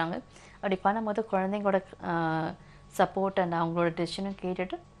எடுக்கிறாங்க. அப்படி பண்ணும்போது குழந்தைங்களோட சப்போர்ட் அண்ட் அவங்களோட டெசிஷனும்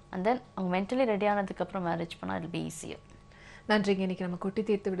கேட்டுட்டு அண்ட் தென் அவங்க மென்டலி ரெடி ஆனதுக்கப்புறம் மேரேஜ் பண்ணால் இட் பி ஈஸியர். நன்றிங்க. இன்னைக்கு நம்ம கொட்டி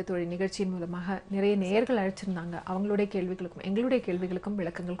தீர்த்து விடு தோழி நிகழ்ச்சியின் மூலமாக நிறைய நேயர்கள் அழைச்சிருந்தாங்க. அவங்களுடைய கேள்விகளுக்கும் எங்களுடைய கேள்விகளுக்கும்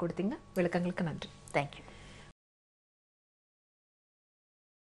விளக்கங்கள் கொடுத்தீங்க. விளக்கங்களுக்கு நன்றி. தேங்க்யூ.